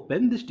have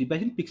opened this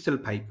device in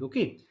Pixel 5.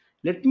 Okay,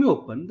 let me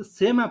open the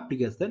same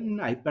application in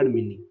iPad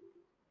mini.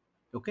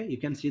 Okay, you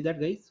can see that,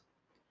 guys.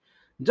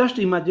 Just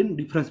imagine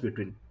difference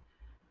between,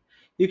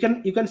 you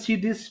can see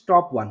this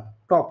top one,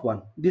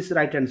 this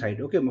right hand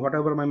side. Okay,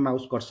 whatever my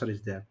mouse cursor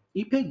is there,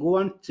 if I go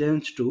and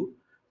change to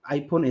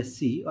iPhone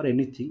SE or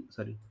anything,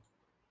 sorry,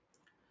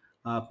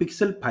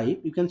 Pixel 5,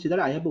 you can see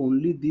that I have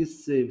only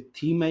this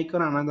theme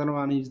icon. Another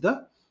one is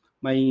the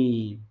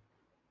my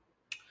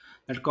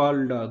that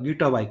called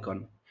GitHub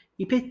icon.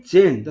 If I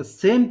change the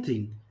same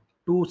thing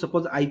to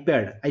suppose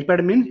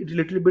iPad means it's a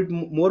little bit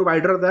more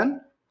wider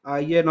than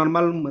a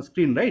normal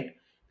screen, right?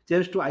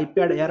 Change to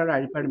iPad Air or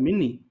iPad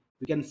Mini,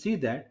 we can see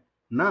that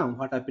now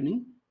what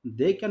happening.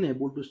 They can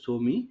able to show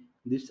me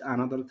this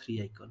another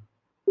three icon,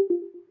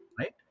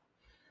 right?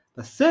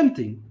 The same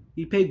thing,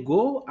 if I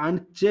go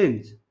and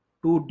change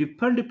to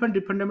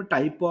different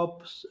type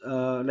of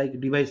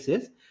like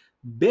devices,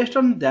 based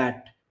on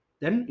that,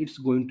 then it's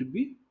going to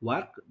be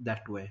work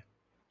that way.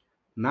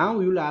 Now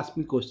you will ask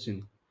me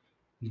question: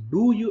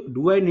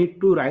 do I need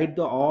to write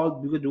the all,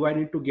 because do I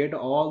need to get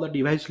all the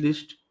device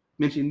list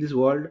means in this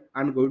world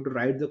and going to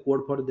write the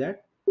code for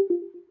that?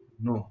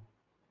 No,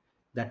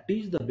 that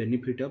is the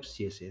benefit of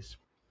CSS.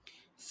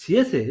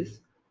 CSS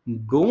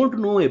don't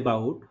know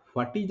about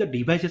what is the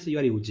devices you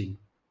are using.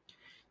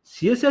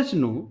 CSS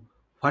know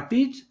what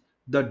is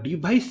the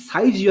device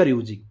size you are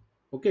using.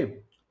 Okay.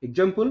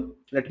 Example,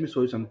 let me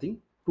show you something.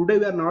 Today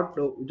we are not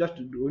just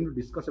going to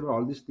discuss about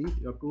all these things.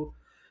 You have to,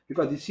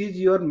 because this is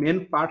your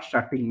main part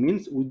starting.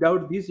 Means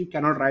without this you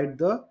cannot write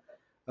the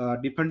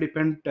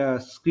different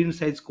screen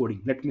size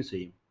coding. Let me show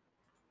you.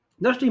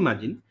 Just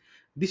imagine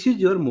this is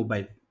your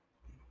mobile.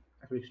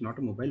 Actually, it's not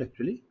a mobile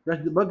actually.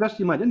 But just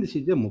imagine this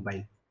is your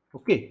mobile.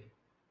 Okay.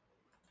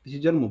 This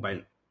is your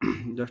mobile.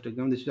 Just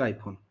example, this is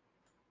iPhone.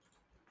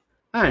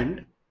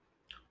 And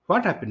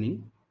what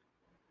happening?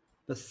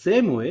 The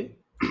same way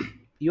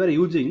you are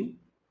using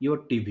your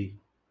TV.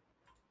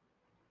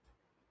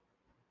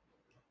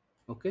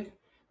 Okay,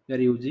 you are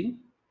using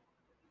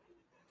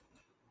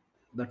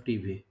the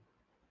TV.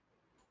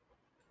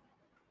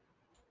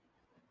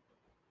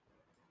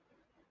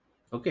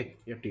 Okay,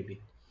 your TV,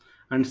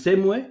 and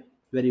same way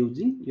you are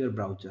using your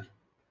browser.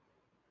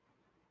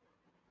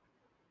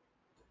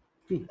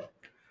 You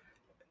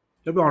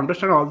have to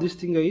understand all these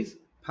things, guys.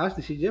 First,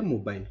 this is your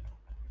mobile,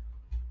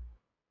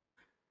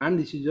 and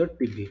this is your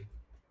TV,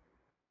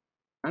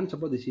 and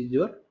suppose this is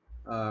your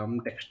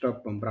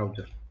desktop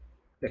browser,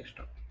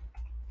 desktop,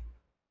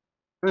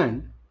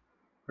 and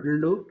what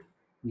will do?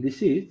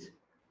 This is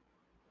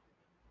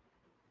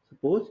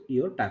suppose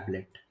your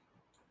tablet.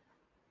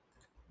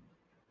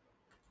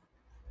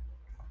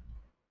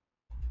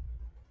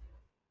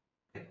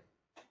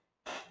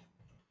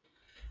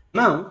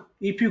 Now,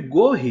 if you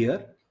go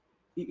here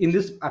in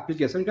this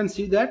application, you can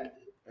see that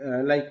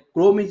like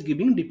Chrome is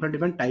giving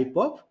different type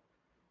of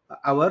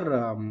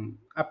our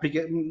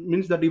application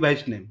means the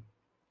device name.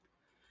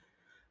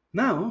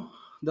 Now,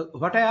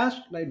 what I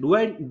asked, like, you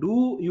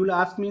will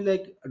ask me,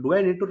 like, do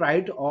I need to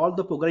write all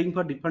the programming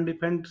for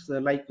different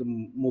like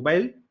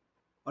mobile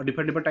or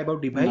different type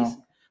of device?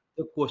 No.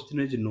 The question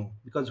is no.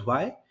 Because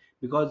why?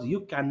 Because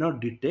you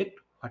cannot detect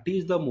what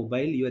is the mobile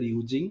you are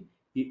using,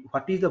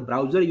 what is the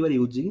browser you are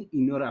using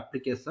in your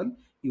application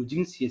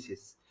using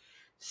CSS.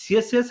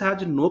 CSS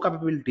has no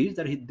capabilities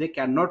that they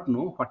cannot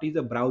know what is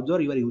the browser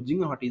you are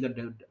using or what is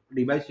the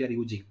device you are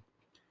using.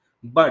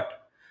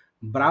 But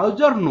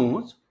browser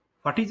knows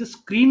what is the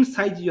screen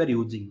size you are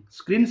using.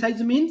 Screen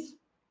size means,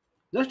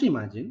 just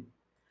imagine,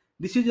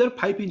 this is your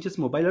 5 inches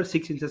mobile or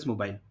 6 inches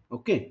mobile.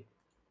 Okay.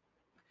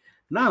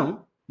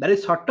 Now there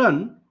is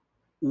certain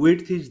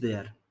width is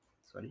there.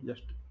 Sorry,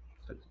 just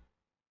sorry.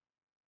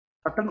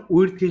 Certain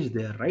width is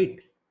there, right?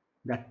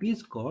 That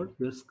is called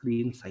your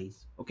screen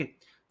size. Okay.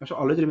 So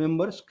always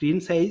remember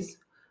screen size.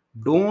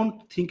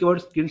 Don't think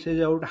about screen size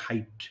about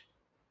height.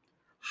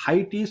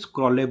 Height is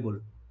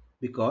scrollable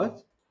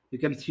because you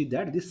can see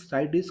that this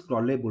side is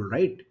scrollable,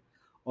 right?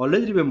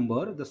 Always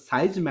remember the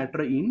size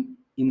matter in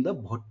the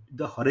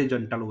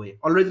horizontal way.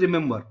 Always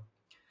remember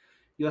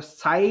your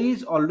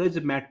size always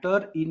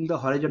matter in the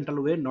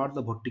horizontal way, not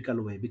the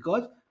vertical way,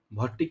 because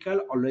vertical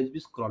always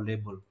be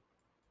scrollable.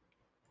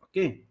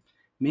 Okay,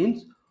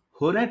 means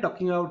when I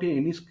talking about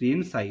any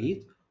screen size,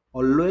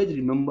 always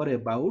remember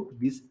about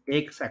this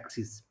x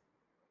axis,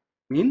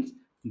 means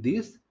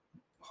this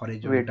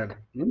horizontal, Width.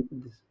 means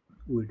this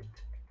width.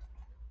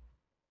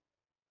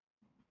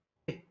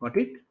 Got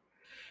it?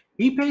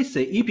 If I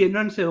say, if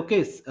anyone say,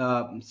 okay,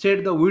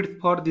 set the width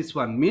for this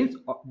one, means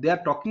they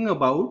are talking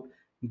about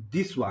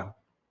this one,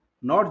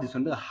 not this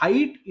one. The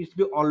height is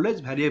be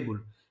always variable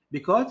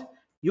because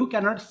you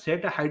cannot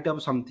set a height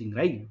of something,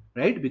 right?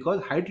 Right?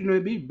 Because height may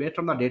be based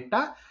on the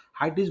data,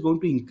 height is going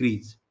to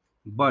increase.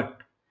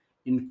 But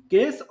in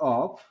case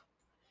of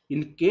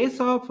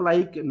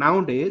like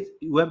nowadays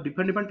you have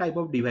different type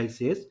of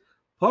devices.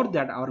 For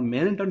that our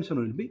main intention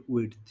will be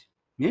width,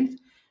 means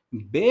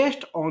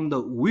based on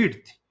the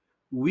width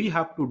we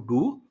have to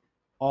do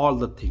all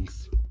the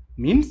things.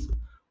 Means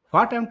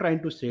what I'm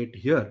trying to say it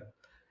here,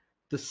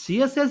 the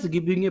CSS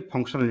giving a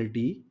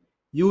functionality,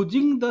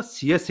 using the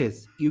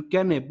CSS you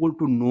can able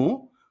to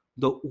know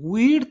the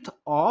width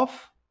of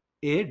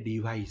a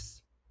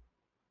device.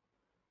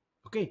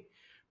 Okay,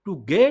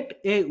 to get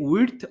a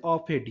width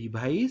of a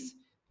device,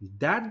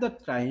 that the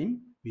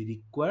time we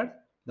require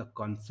the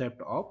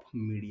concept of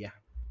media.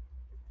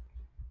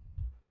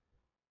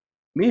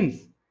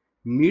 Means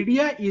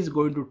media is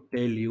going to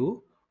tell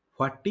you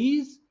what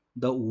is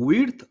the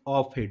width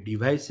of a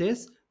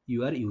devices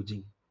you are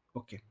using.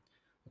 Okay.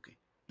 Okay,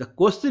 the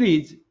question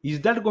is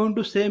that going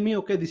to say me,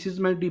 okay, this is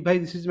my device,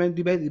 this is my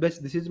device,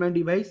 this is my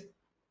device?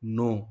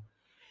 No,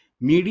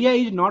 media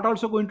is not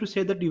also going to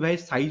say the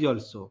device size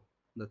also.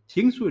 The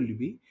things will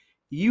be,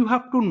 you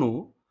have to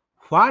know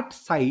what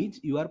size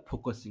you are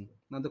focusing.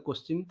 Now the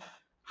question,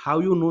 how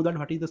you know that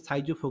what is the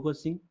size you're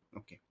focusing?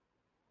 Okay,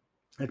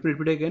 let me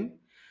repeat again.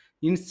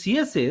 In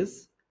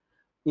CSS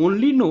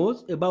only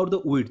knows about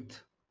the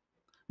width,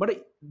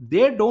 but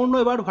they don't know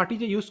about what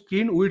is your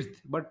screen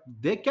width, but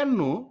they can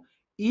know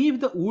if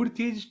the width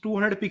is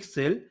 200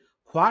 pixel,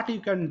 what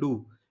you can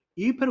do.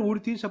 If your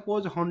width is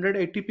suppose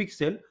 180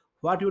 pixel,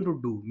 what you want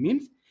to do?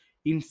 Means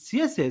in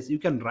CSS you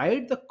can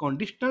write the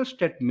conditional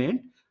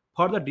statement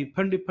for the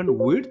different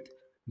width.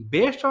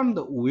 Based on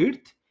the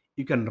width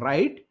you can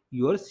write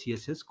your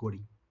CSS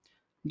coding.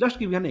 Just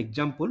give you an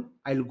example,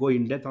 I'll go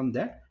in depth on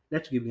that.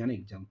 Let's give you an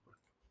example.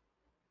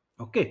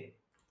 Okay,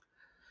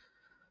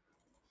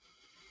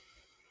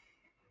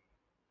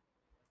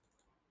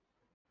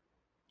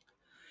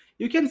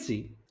 you can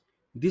see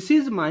this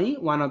is my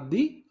one of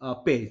the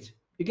page.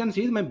 You can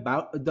see my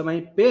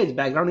page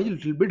background is a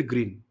little bit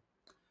green.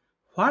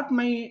 What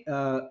my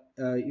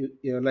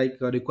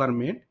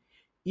requirement,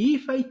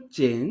 if I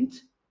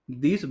change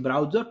this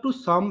browser to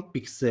some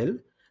pixel,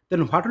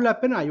 then what will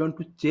happen? I want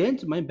to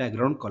change my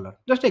background color.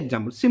 Just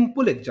example,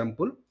 simple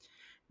example.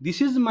 This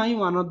is my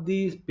one of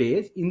these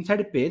page.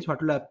 Inside page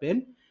what will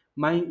happen,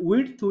 my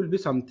width will be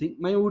something,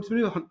 my width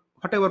will be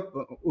whatever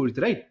width,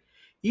 right?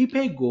 If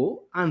I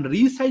go and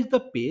resize the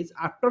page,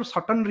 after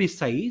certain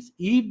resize,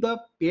 if the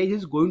page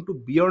is going to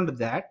beyond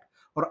that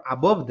or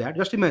above that,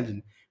 just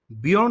imagine,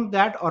 beyond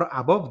that or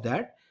above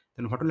that,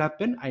 then what will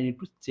happen? I need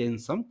to change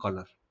some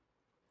color.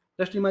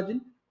 Just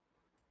imagine.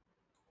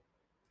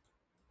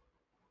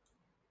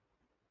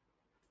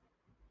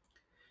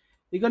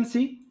 You can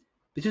see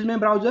this is my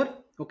browser.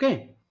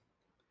 Okay,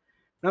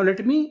 now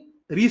let me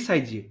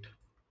resize it.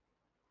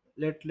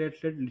 Let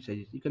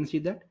resize it. You can see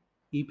that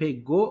if I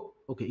go,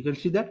 okay, you can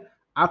see that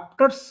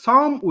after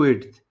some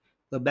width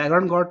the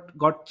background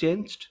got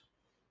changed,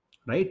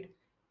 right?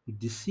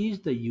 This is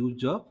the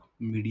use of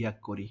media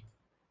query.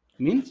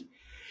 Means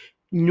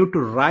you need to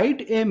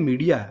write a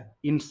media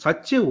in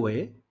such a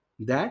way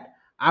that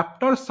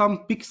after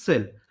some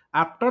pixel,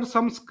 after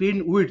some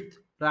screen width,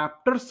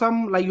 after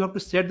some, like, you have to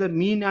set the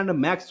mean and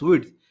max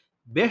width.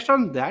 Based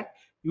on that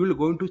you will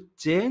going to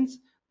change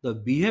the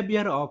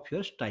behavior of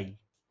your style.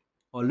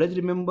 Always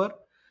remember,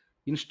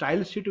 in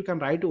style sheet you can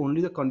write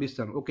only the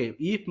condition. Okay,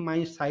 if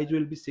my size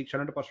will be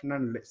 600%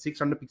 and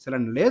 600 pixel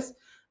and less,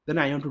 then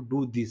I want to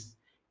do this.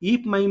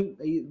 If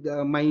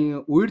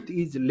my width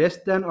is less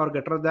than or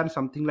greater than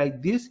something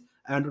like this,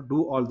 I want to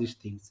do all these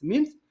things.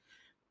 Means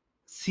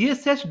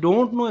CSS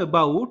don't know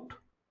about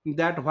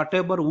that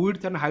whatever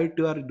width and height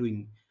you are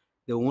doing.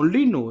 They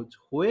only knows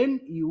when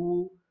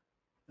you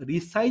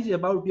resize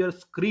about your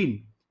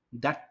screen.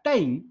 That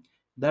time,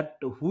 that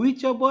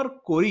whichever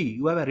query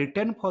you have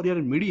written for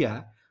your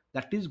media,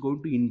 that is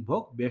going to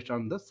invoke based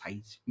on the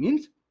size.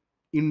 Means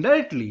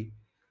indirectly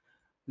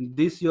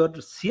this your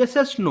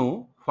CSS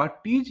know what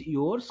is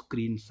your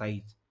screen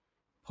size.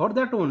 For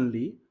that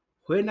only,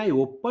 when I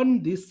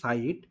open this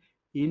site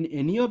in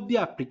any of the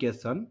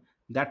application,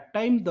 that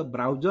time the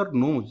browser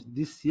knows,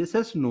 this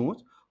CSS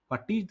knows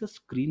what is the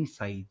screen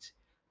size.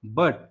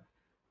 But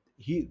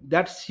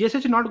that CSS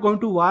is not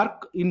going to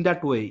work in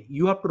that way.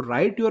 You have to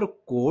write your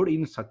code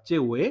in such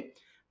a way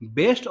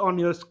based on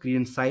your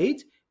screen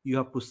size. You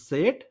have to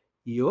set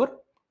your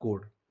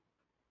code.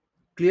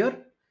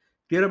 Clear?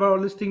 Clear about all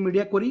this thing?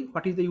 Media query.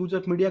 What is the use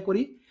of media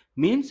query?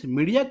 Means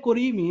media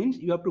query means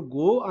you have to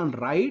go and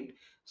write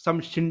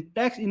some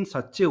syntax in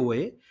such a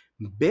way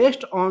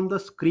based on the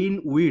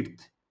screen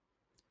width.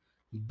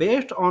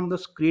 Based on the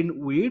screen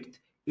width,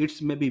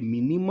 it's maybe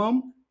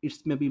minimum,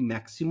 it's maybe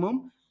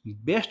maximum.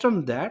 Based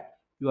on that,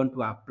 you want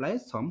to apply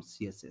some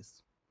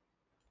CSS,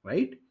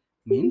 right?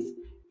 Means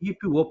if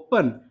you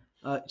open,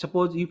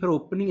 suppose if you're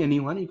opening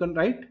anyone, you can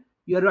write,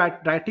 you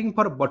are writing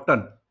for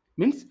button.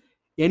 Means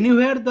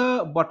anywhere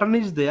the button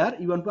is there,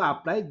 you want to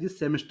apply this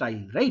same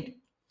style, right?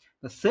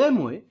 The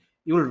same way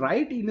you will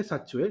write in a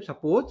such way.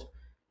 Suppose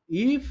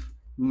if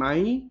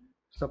my,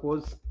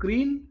 suppose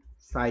screen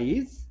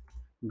size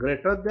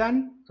greater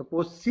than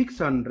suppose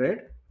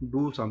 600,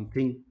 do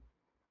something.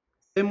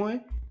 Same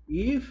way,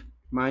 if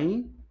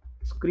my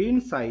screen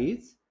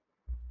size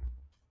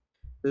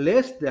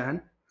less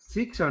than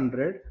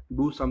 600,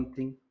 do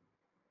something.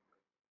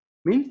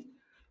 Means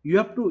you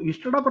have to,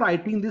 instead of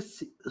writing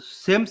this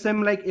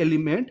same like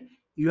element,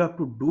 you have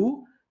to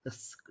do a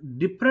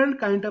different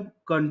kind of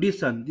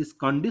condition. These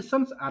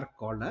conditions are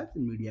called as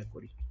media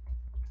query.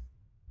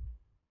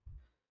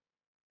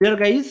 Here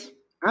guys,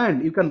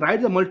 and you can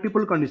write the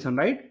multiple condition,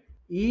 right?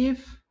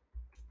 If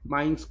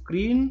my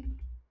screen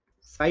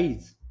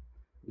size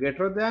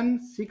greater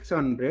than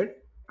 600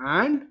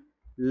 and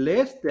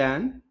less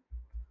than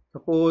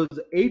suppose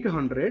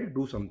 800,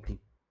 do something.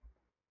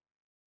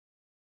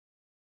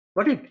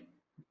 Got it?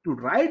 To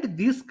write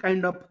this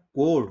kind of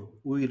code,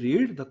 we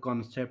read the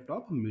concept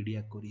of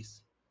media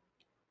queries.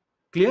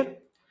 Clear?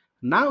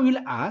 Now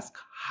we'll ask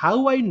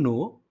how I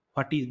know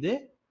what is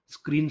the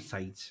screen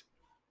size.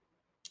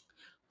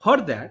 For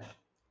that,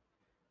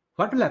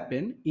 what will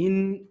happen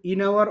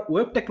in our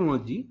web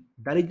technology,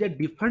 there is a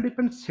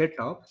different set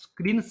of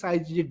screen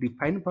sizes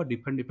defined for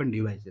different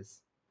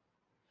devices.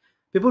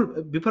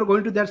 People, before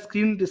going to their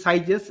screen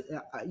sizes,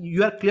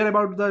 you are clear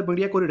about the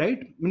media query, right?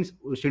 Means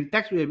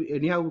syntax,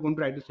 anyhow we're going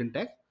to write the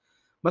syntax.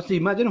 But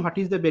imagine what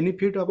is the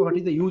benefit of, what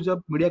is the use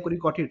of media query,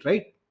 got it,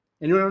 right?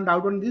 Anyone have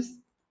doubt on this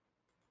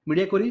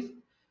media queries?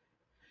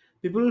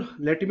 People,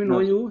 let me know No,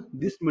 sir. you,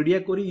 this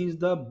media query is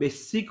the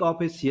basic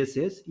of a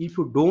CSS. If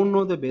you don't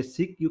know the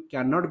basic, you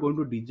cannot going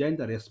to design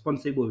the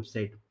responsive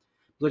website.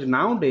 Because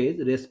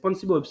nowadays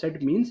responsive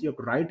website means you have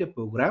to write a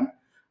program,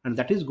 and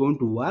that is going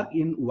to work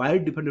in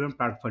wide different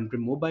platforms,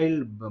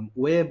 mobile,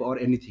 web, or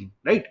anything,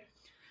 right?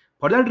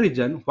 For that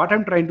reason, what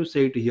I'm trying to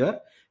say it here,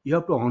 you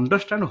have to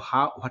understand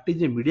how, what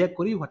is a media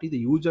query, what is the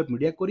use of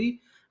media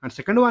query. And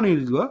second one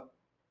is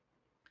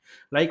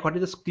like what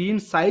is the screen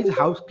size,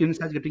 how screen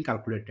size getting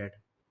calculated.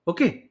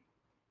 Okay,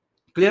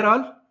 clear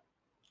all?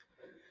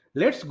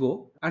 Let's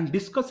go and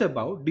discuss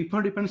about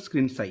different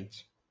screen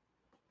size.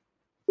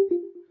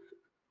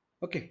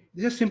 Okay,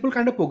 this is a simple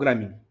kind of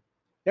programming.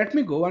 Let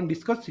me go and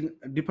discuss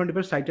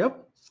different side of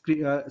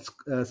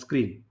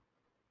screen.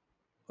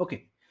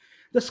 Okay,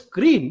 the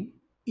screen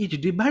is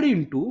divided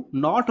into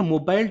not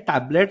mobile,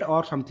 tablet,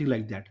 or something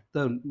like that.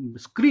 The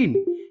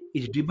screen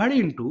is divided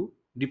into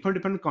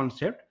different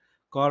concept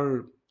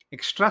called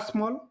extra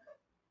small.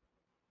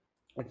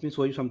 Let me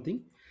show you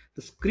something.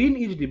 The screen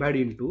is okay,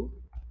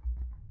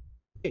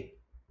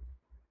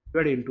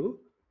 divided into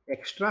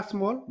extra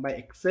small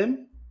by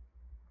XM,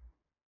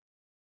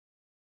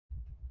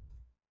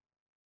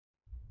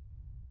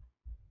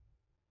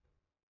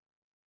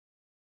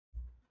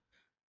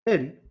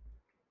 then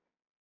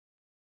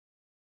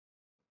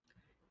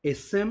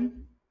SM,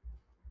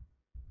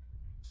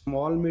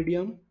 small,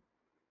 medium.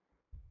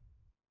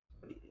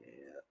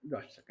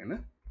 Just a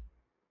second.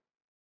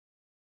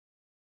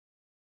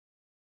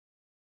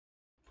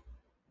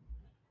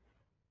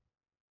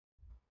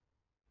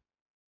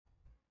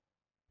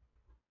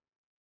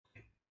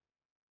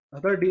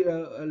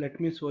 Let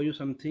me show you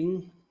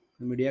something.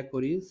 Media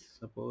queries.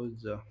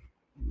 Suppose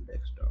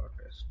index.html.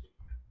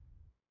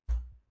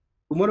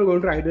 Tomorrow we're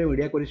going to write the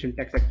media query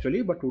syntax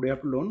actually, but today you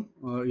have to learn.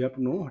 You have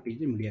to know what is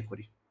the media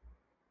query.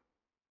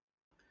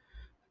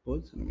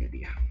 suppose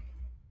media.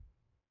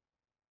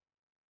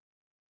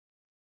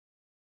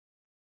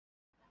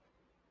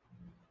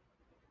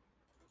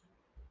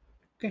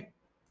 Okay.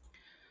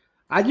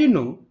 As you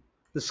know,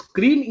 the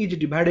screen is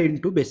divided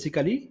into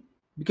basically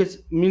because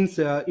means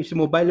it's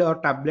mobile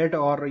or tablet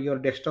or your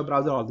desktop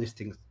browser, all these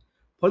things.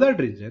 For that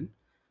reason,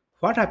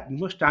 what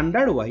happens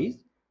standard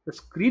wise, the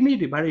screen is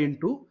divided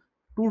into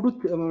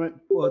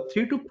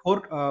three to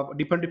four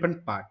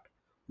different part.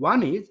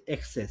 One is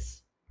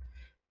XS.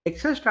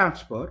 XS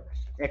stands for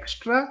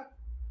extra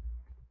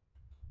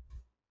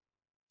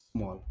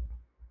small.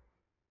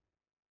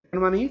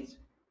 Second one is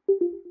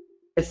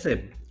SM.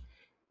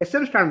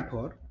 SM stands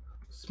for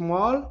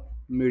small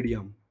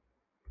medium.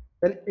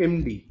 Then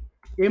MD.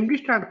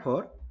 MD stands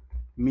for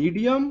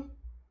medium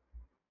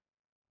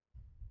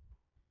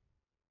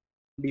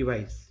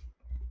device.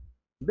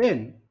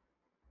 Then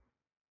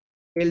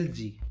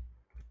LG,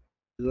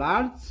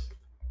 large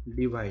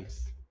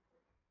device.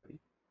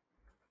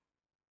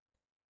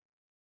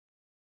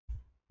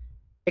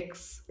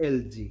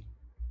 XLG,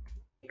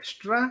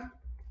 extra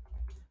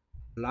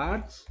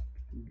large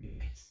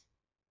device.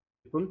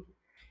 People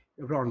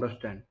have to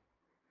understand.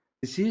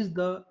 This is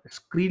the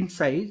screen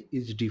size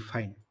is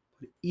defined.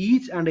 For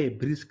each and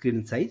every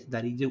screen size,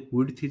 there is a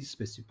width is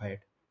specified.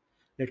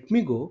 Let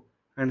me go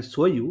and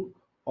show you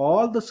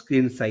all the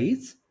screen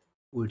size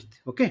width.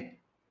 Okay,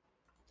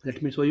 let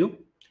me show you.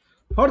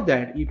 For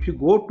that, if you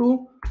go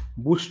to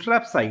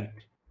Bootstrap site,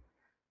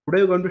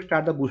 today we're going to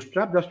start the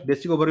Bootstrap, just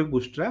basic overview of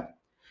Bootstrap.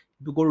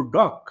 If you go to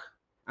doc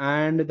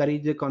and there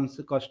is a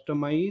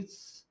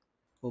customize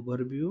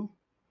overview,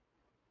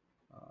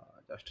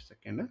 just a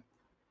second.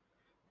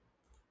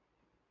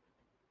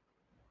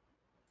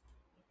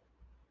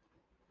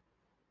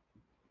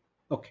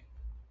 Okay,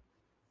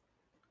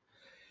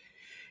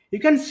 you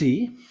can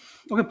see,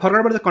 okay, forget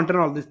about the content,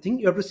 all this thing,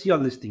 you have to see all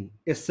this thing.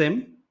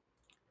 SM,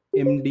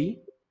 MD,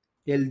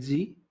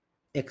 LG,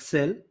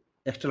 XL,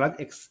 extra large,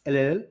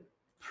 XLL,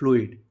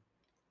 fluid,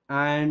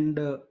 and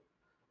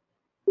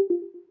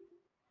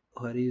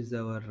where is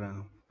our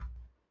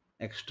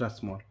extra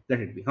small?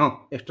 Let it be. Huh?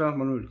 Extra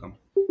small will come.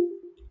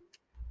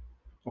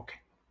 Okay.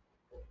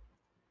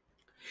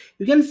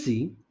 You can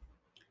see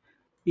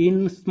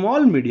in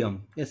small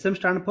medium, SM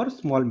stand for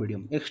small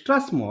medium.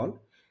 Extra small,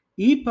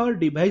 if our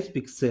device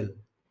pixel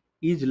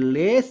is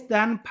less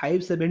than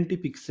 570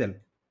 pixel,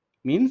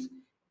 means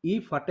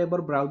if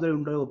whatever browser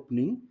window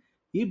opening,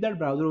 if that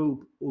browser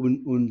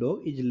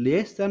window is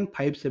less than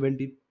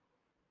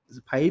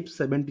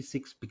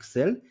 576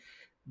 pixel,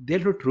 they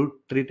will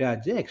treat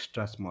as a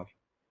extra small.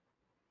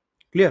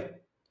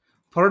 Clear?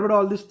 Forward about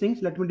all these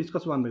things, let me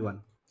discuss one by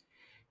one.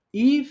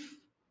 If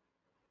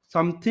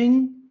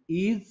something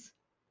is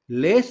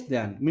less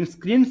than means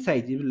screen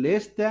size is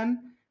less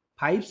than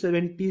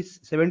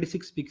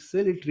 576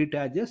 pixel, it treat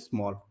as a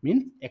small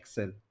means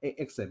XL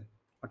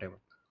whatever.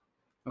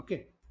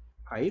 Okay,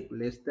 5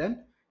 less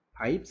than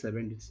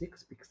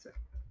 576 pixel.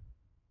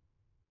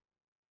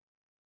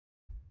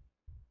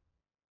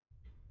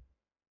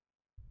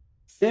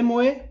 Same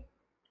way,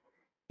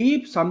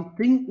 if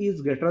something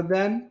is greater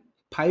than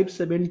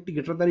 570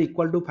 greater than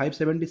equal to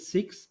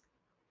 576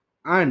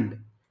 and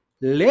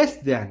less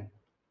than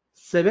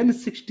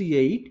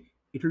 768,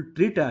 it will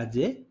treat as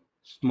a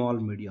small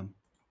medium.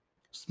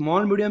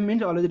 Small medium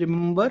means always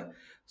remember,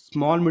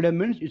 small medium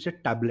means it's a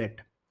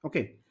tablet.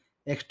 Okay,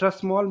 extra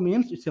small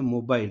means it's a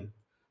mobile.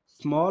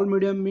 Small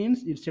medium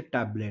means it's a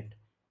tablet.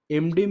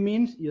 MD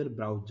means your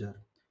browser.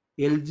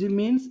 LG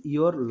means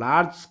your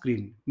large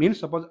screen, means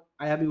suppose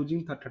I am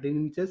using 13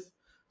 inches,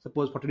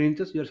 suppose 14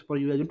 inches, you are suppose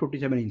you are using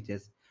 27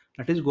 inches,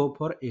 that is go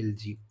for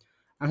LG.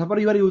 And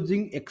suppose you are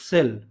using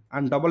XL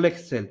and double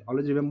XL,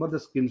 always remember the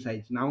screen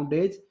size.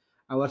 Nowadays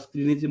our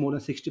screen is more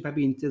than 65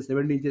 inches,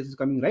 70 inches is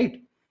coming,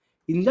 right?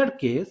 In that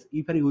case,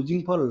 if you are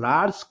using for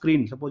large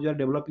screen, suppose you are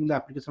developing the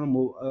application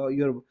on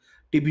your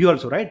TV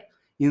also, right?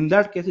 In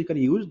that case, you can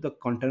use the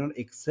container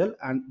XL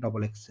and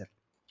double XL.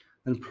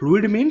 And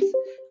fluid means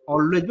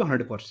always be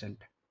 100%.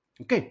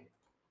 Okay,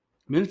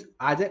 means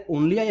as I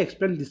only I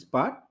explained this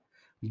part,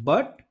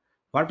 but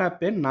what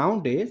happened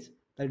nowadays,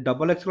 that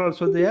double XL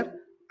also there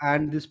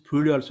and this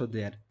fluid also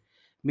there.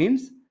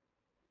 Means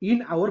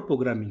in our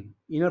programming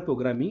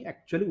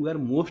actually we are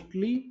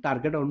mostly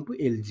target on to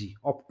LG,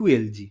 up to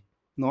LG,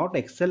 not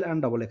XL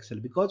and double XL,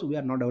 because we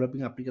are not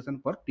developing application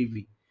for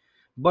TV.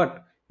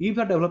 But if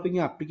you are developing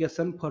an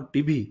application for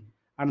TV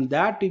and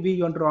that TV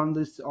you want to run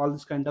this all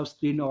this kind of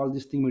screen, all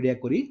this thing media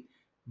query,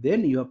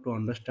 then you have to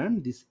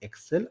understand this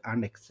XL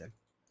and XL,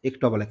 X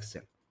double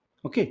XL.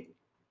 Okay,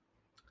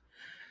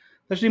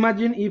 just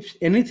imagine if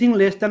anything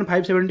less than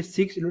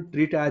 576, you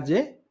treat as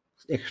a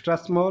extra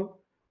small,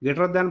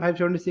 greater than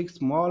 576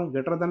 small,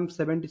 greater than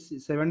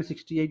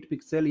 768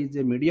 pixel is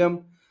a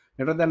medium,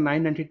 greater than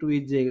 992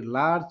 is a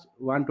large,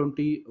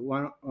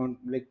 121 on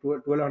like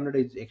 1200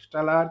 is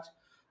extra large,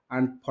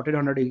 and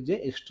 1400 is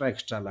a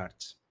extra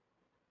large.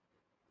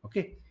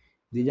 Okay,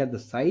 these are the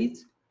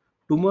size.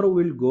 Tomorrow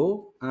we'll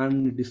go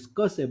and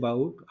discuss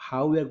about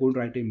how we are going to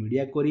write a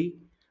media query,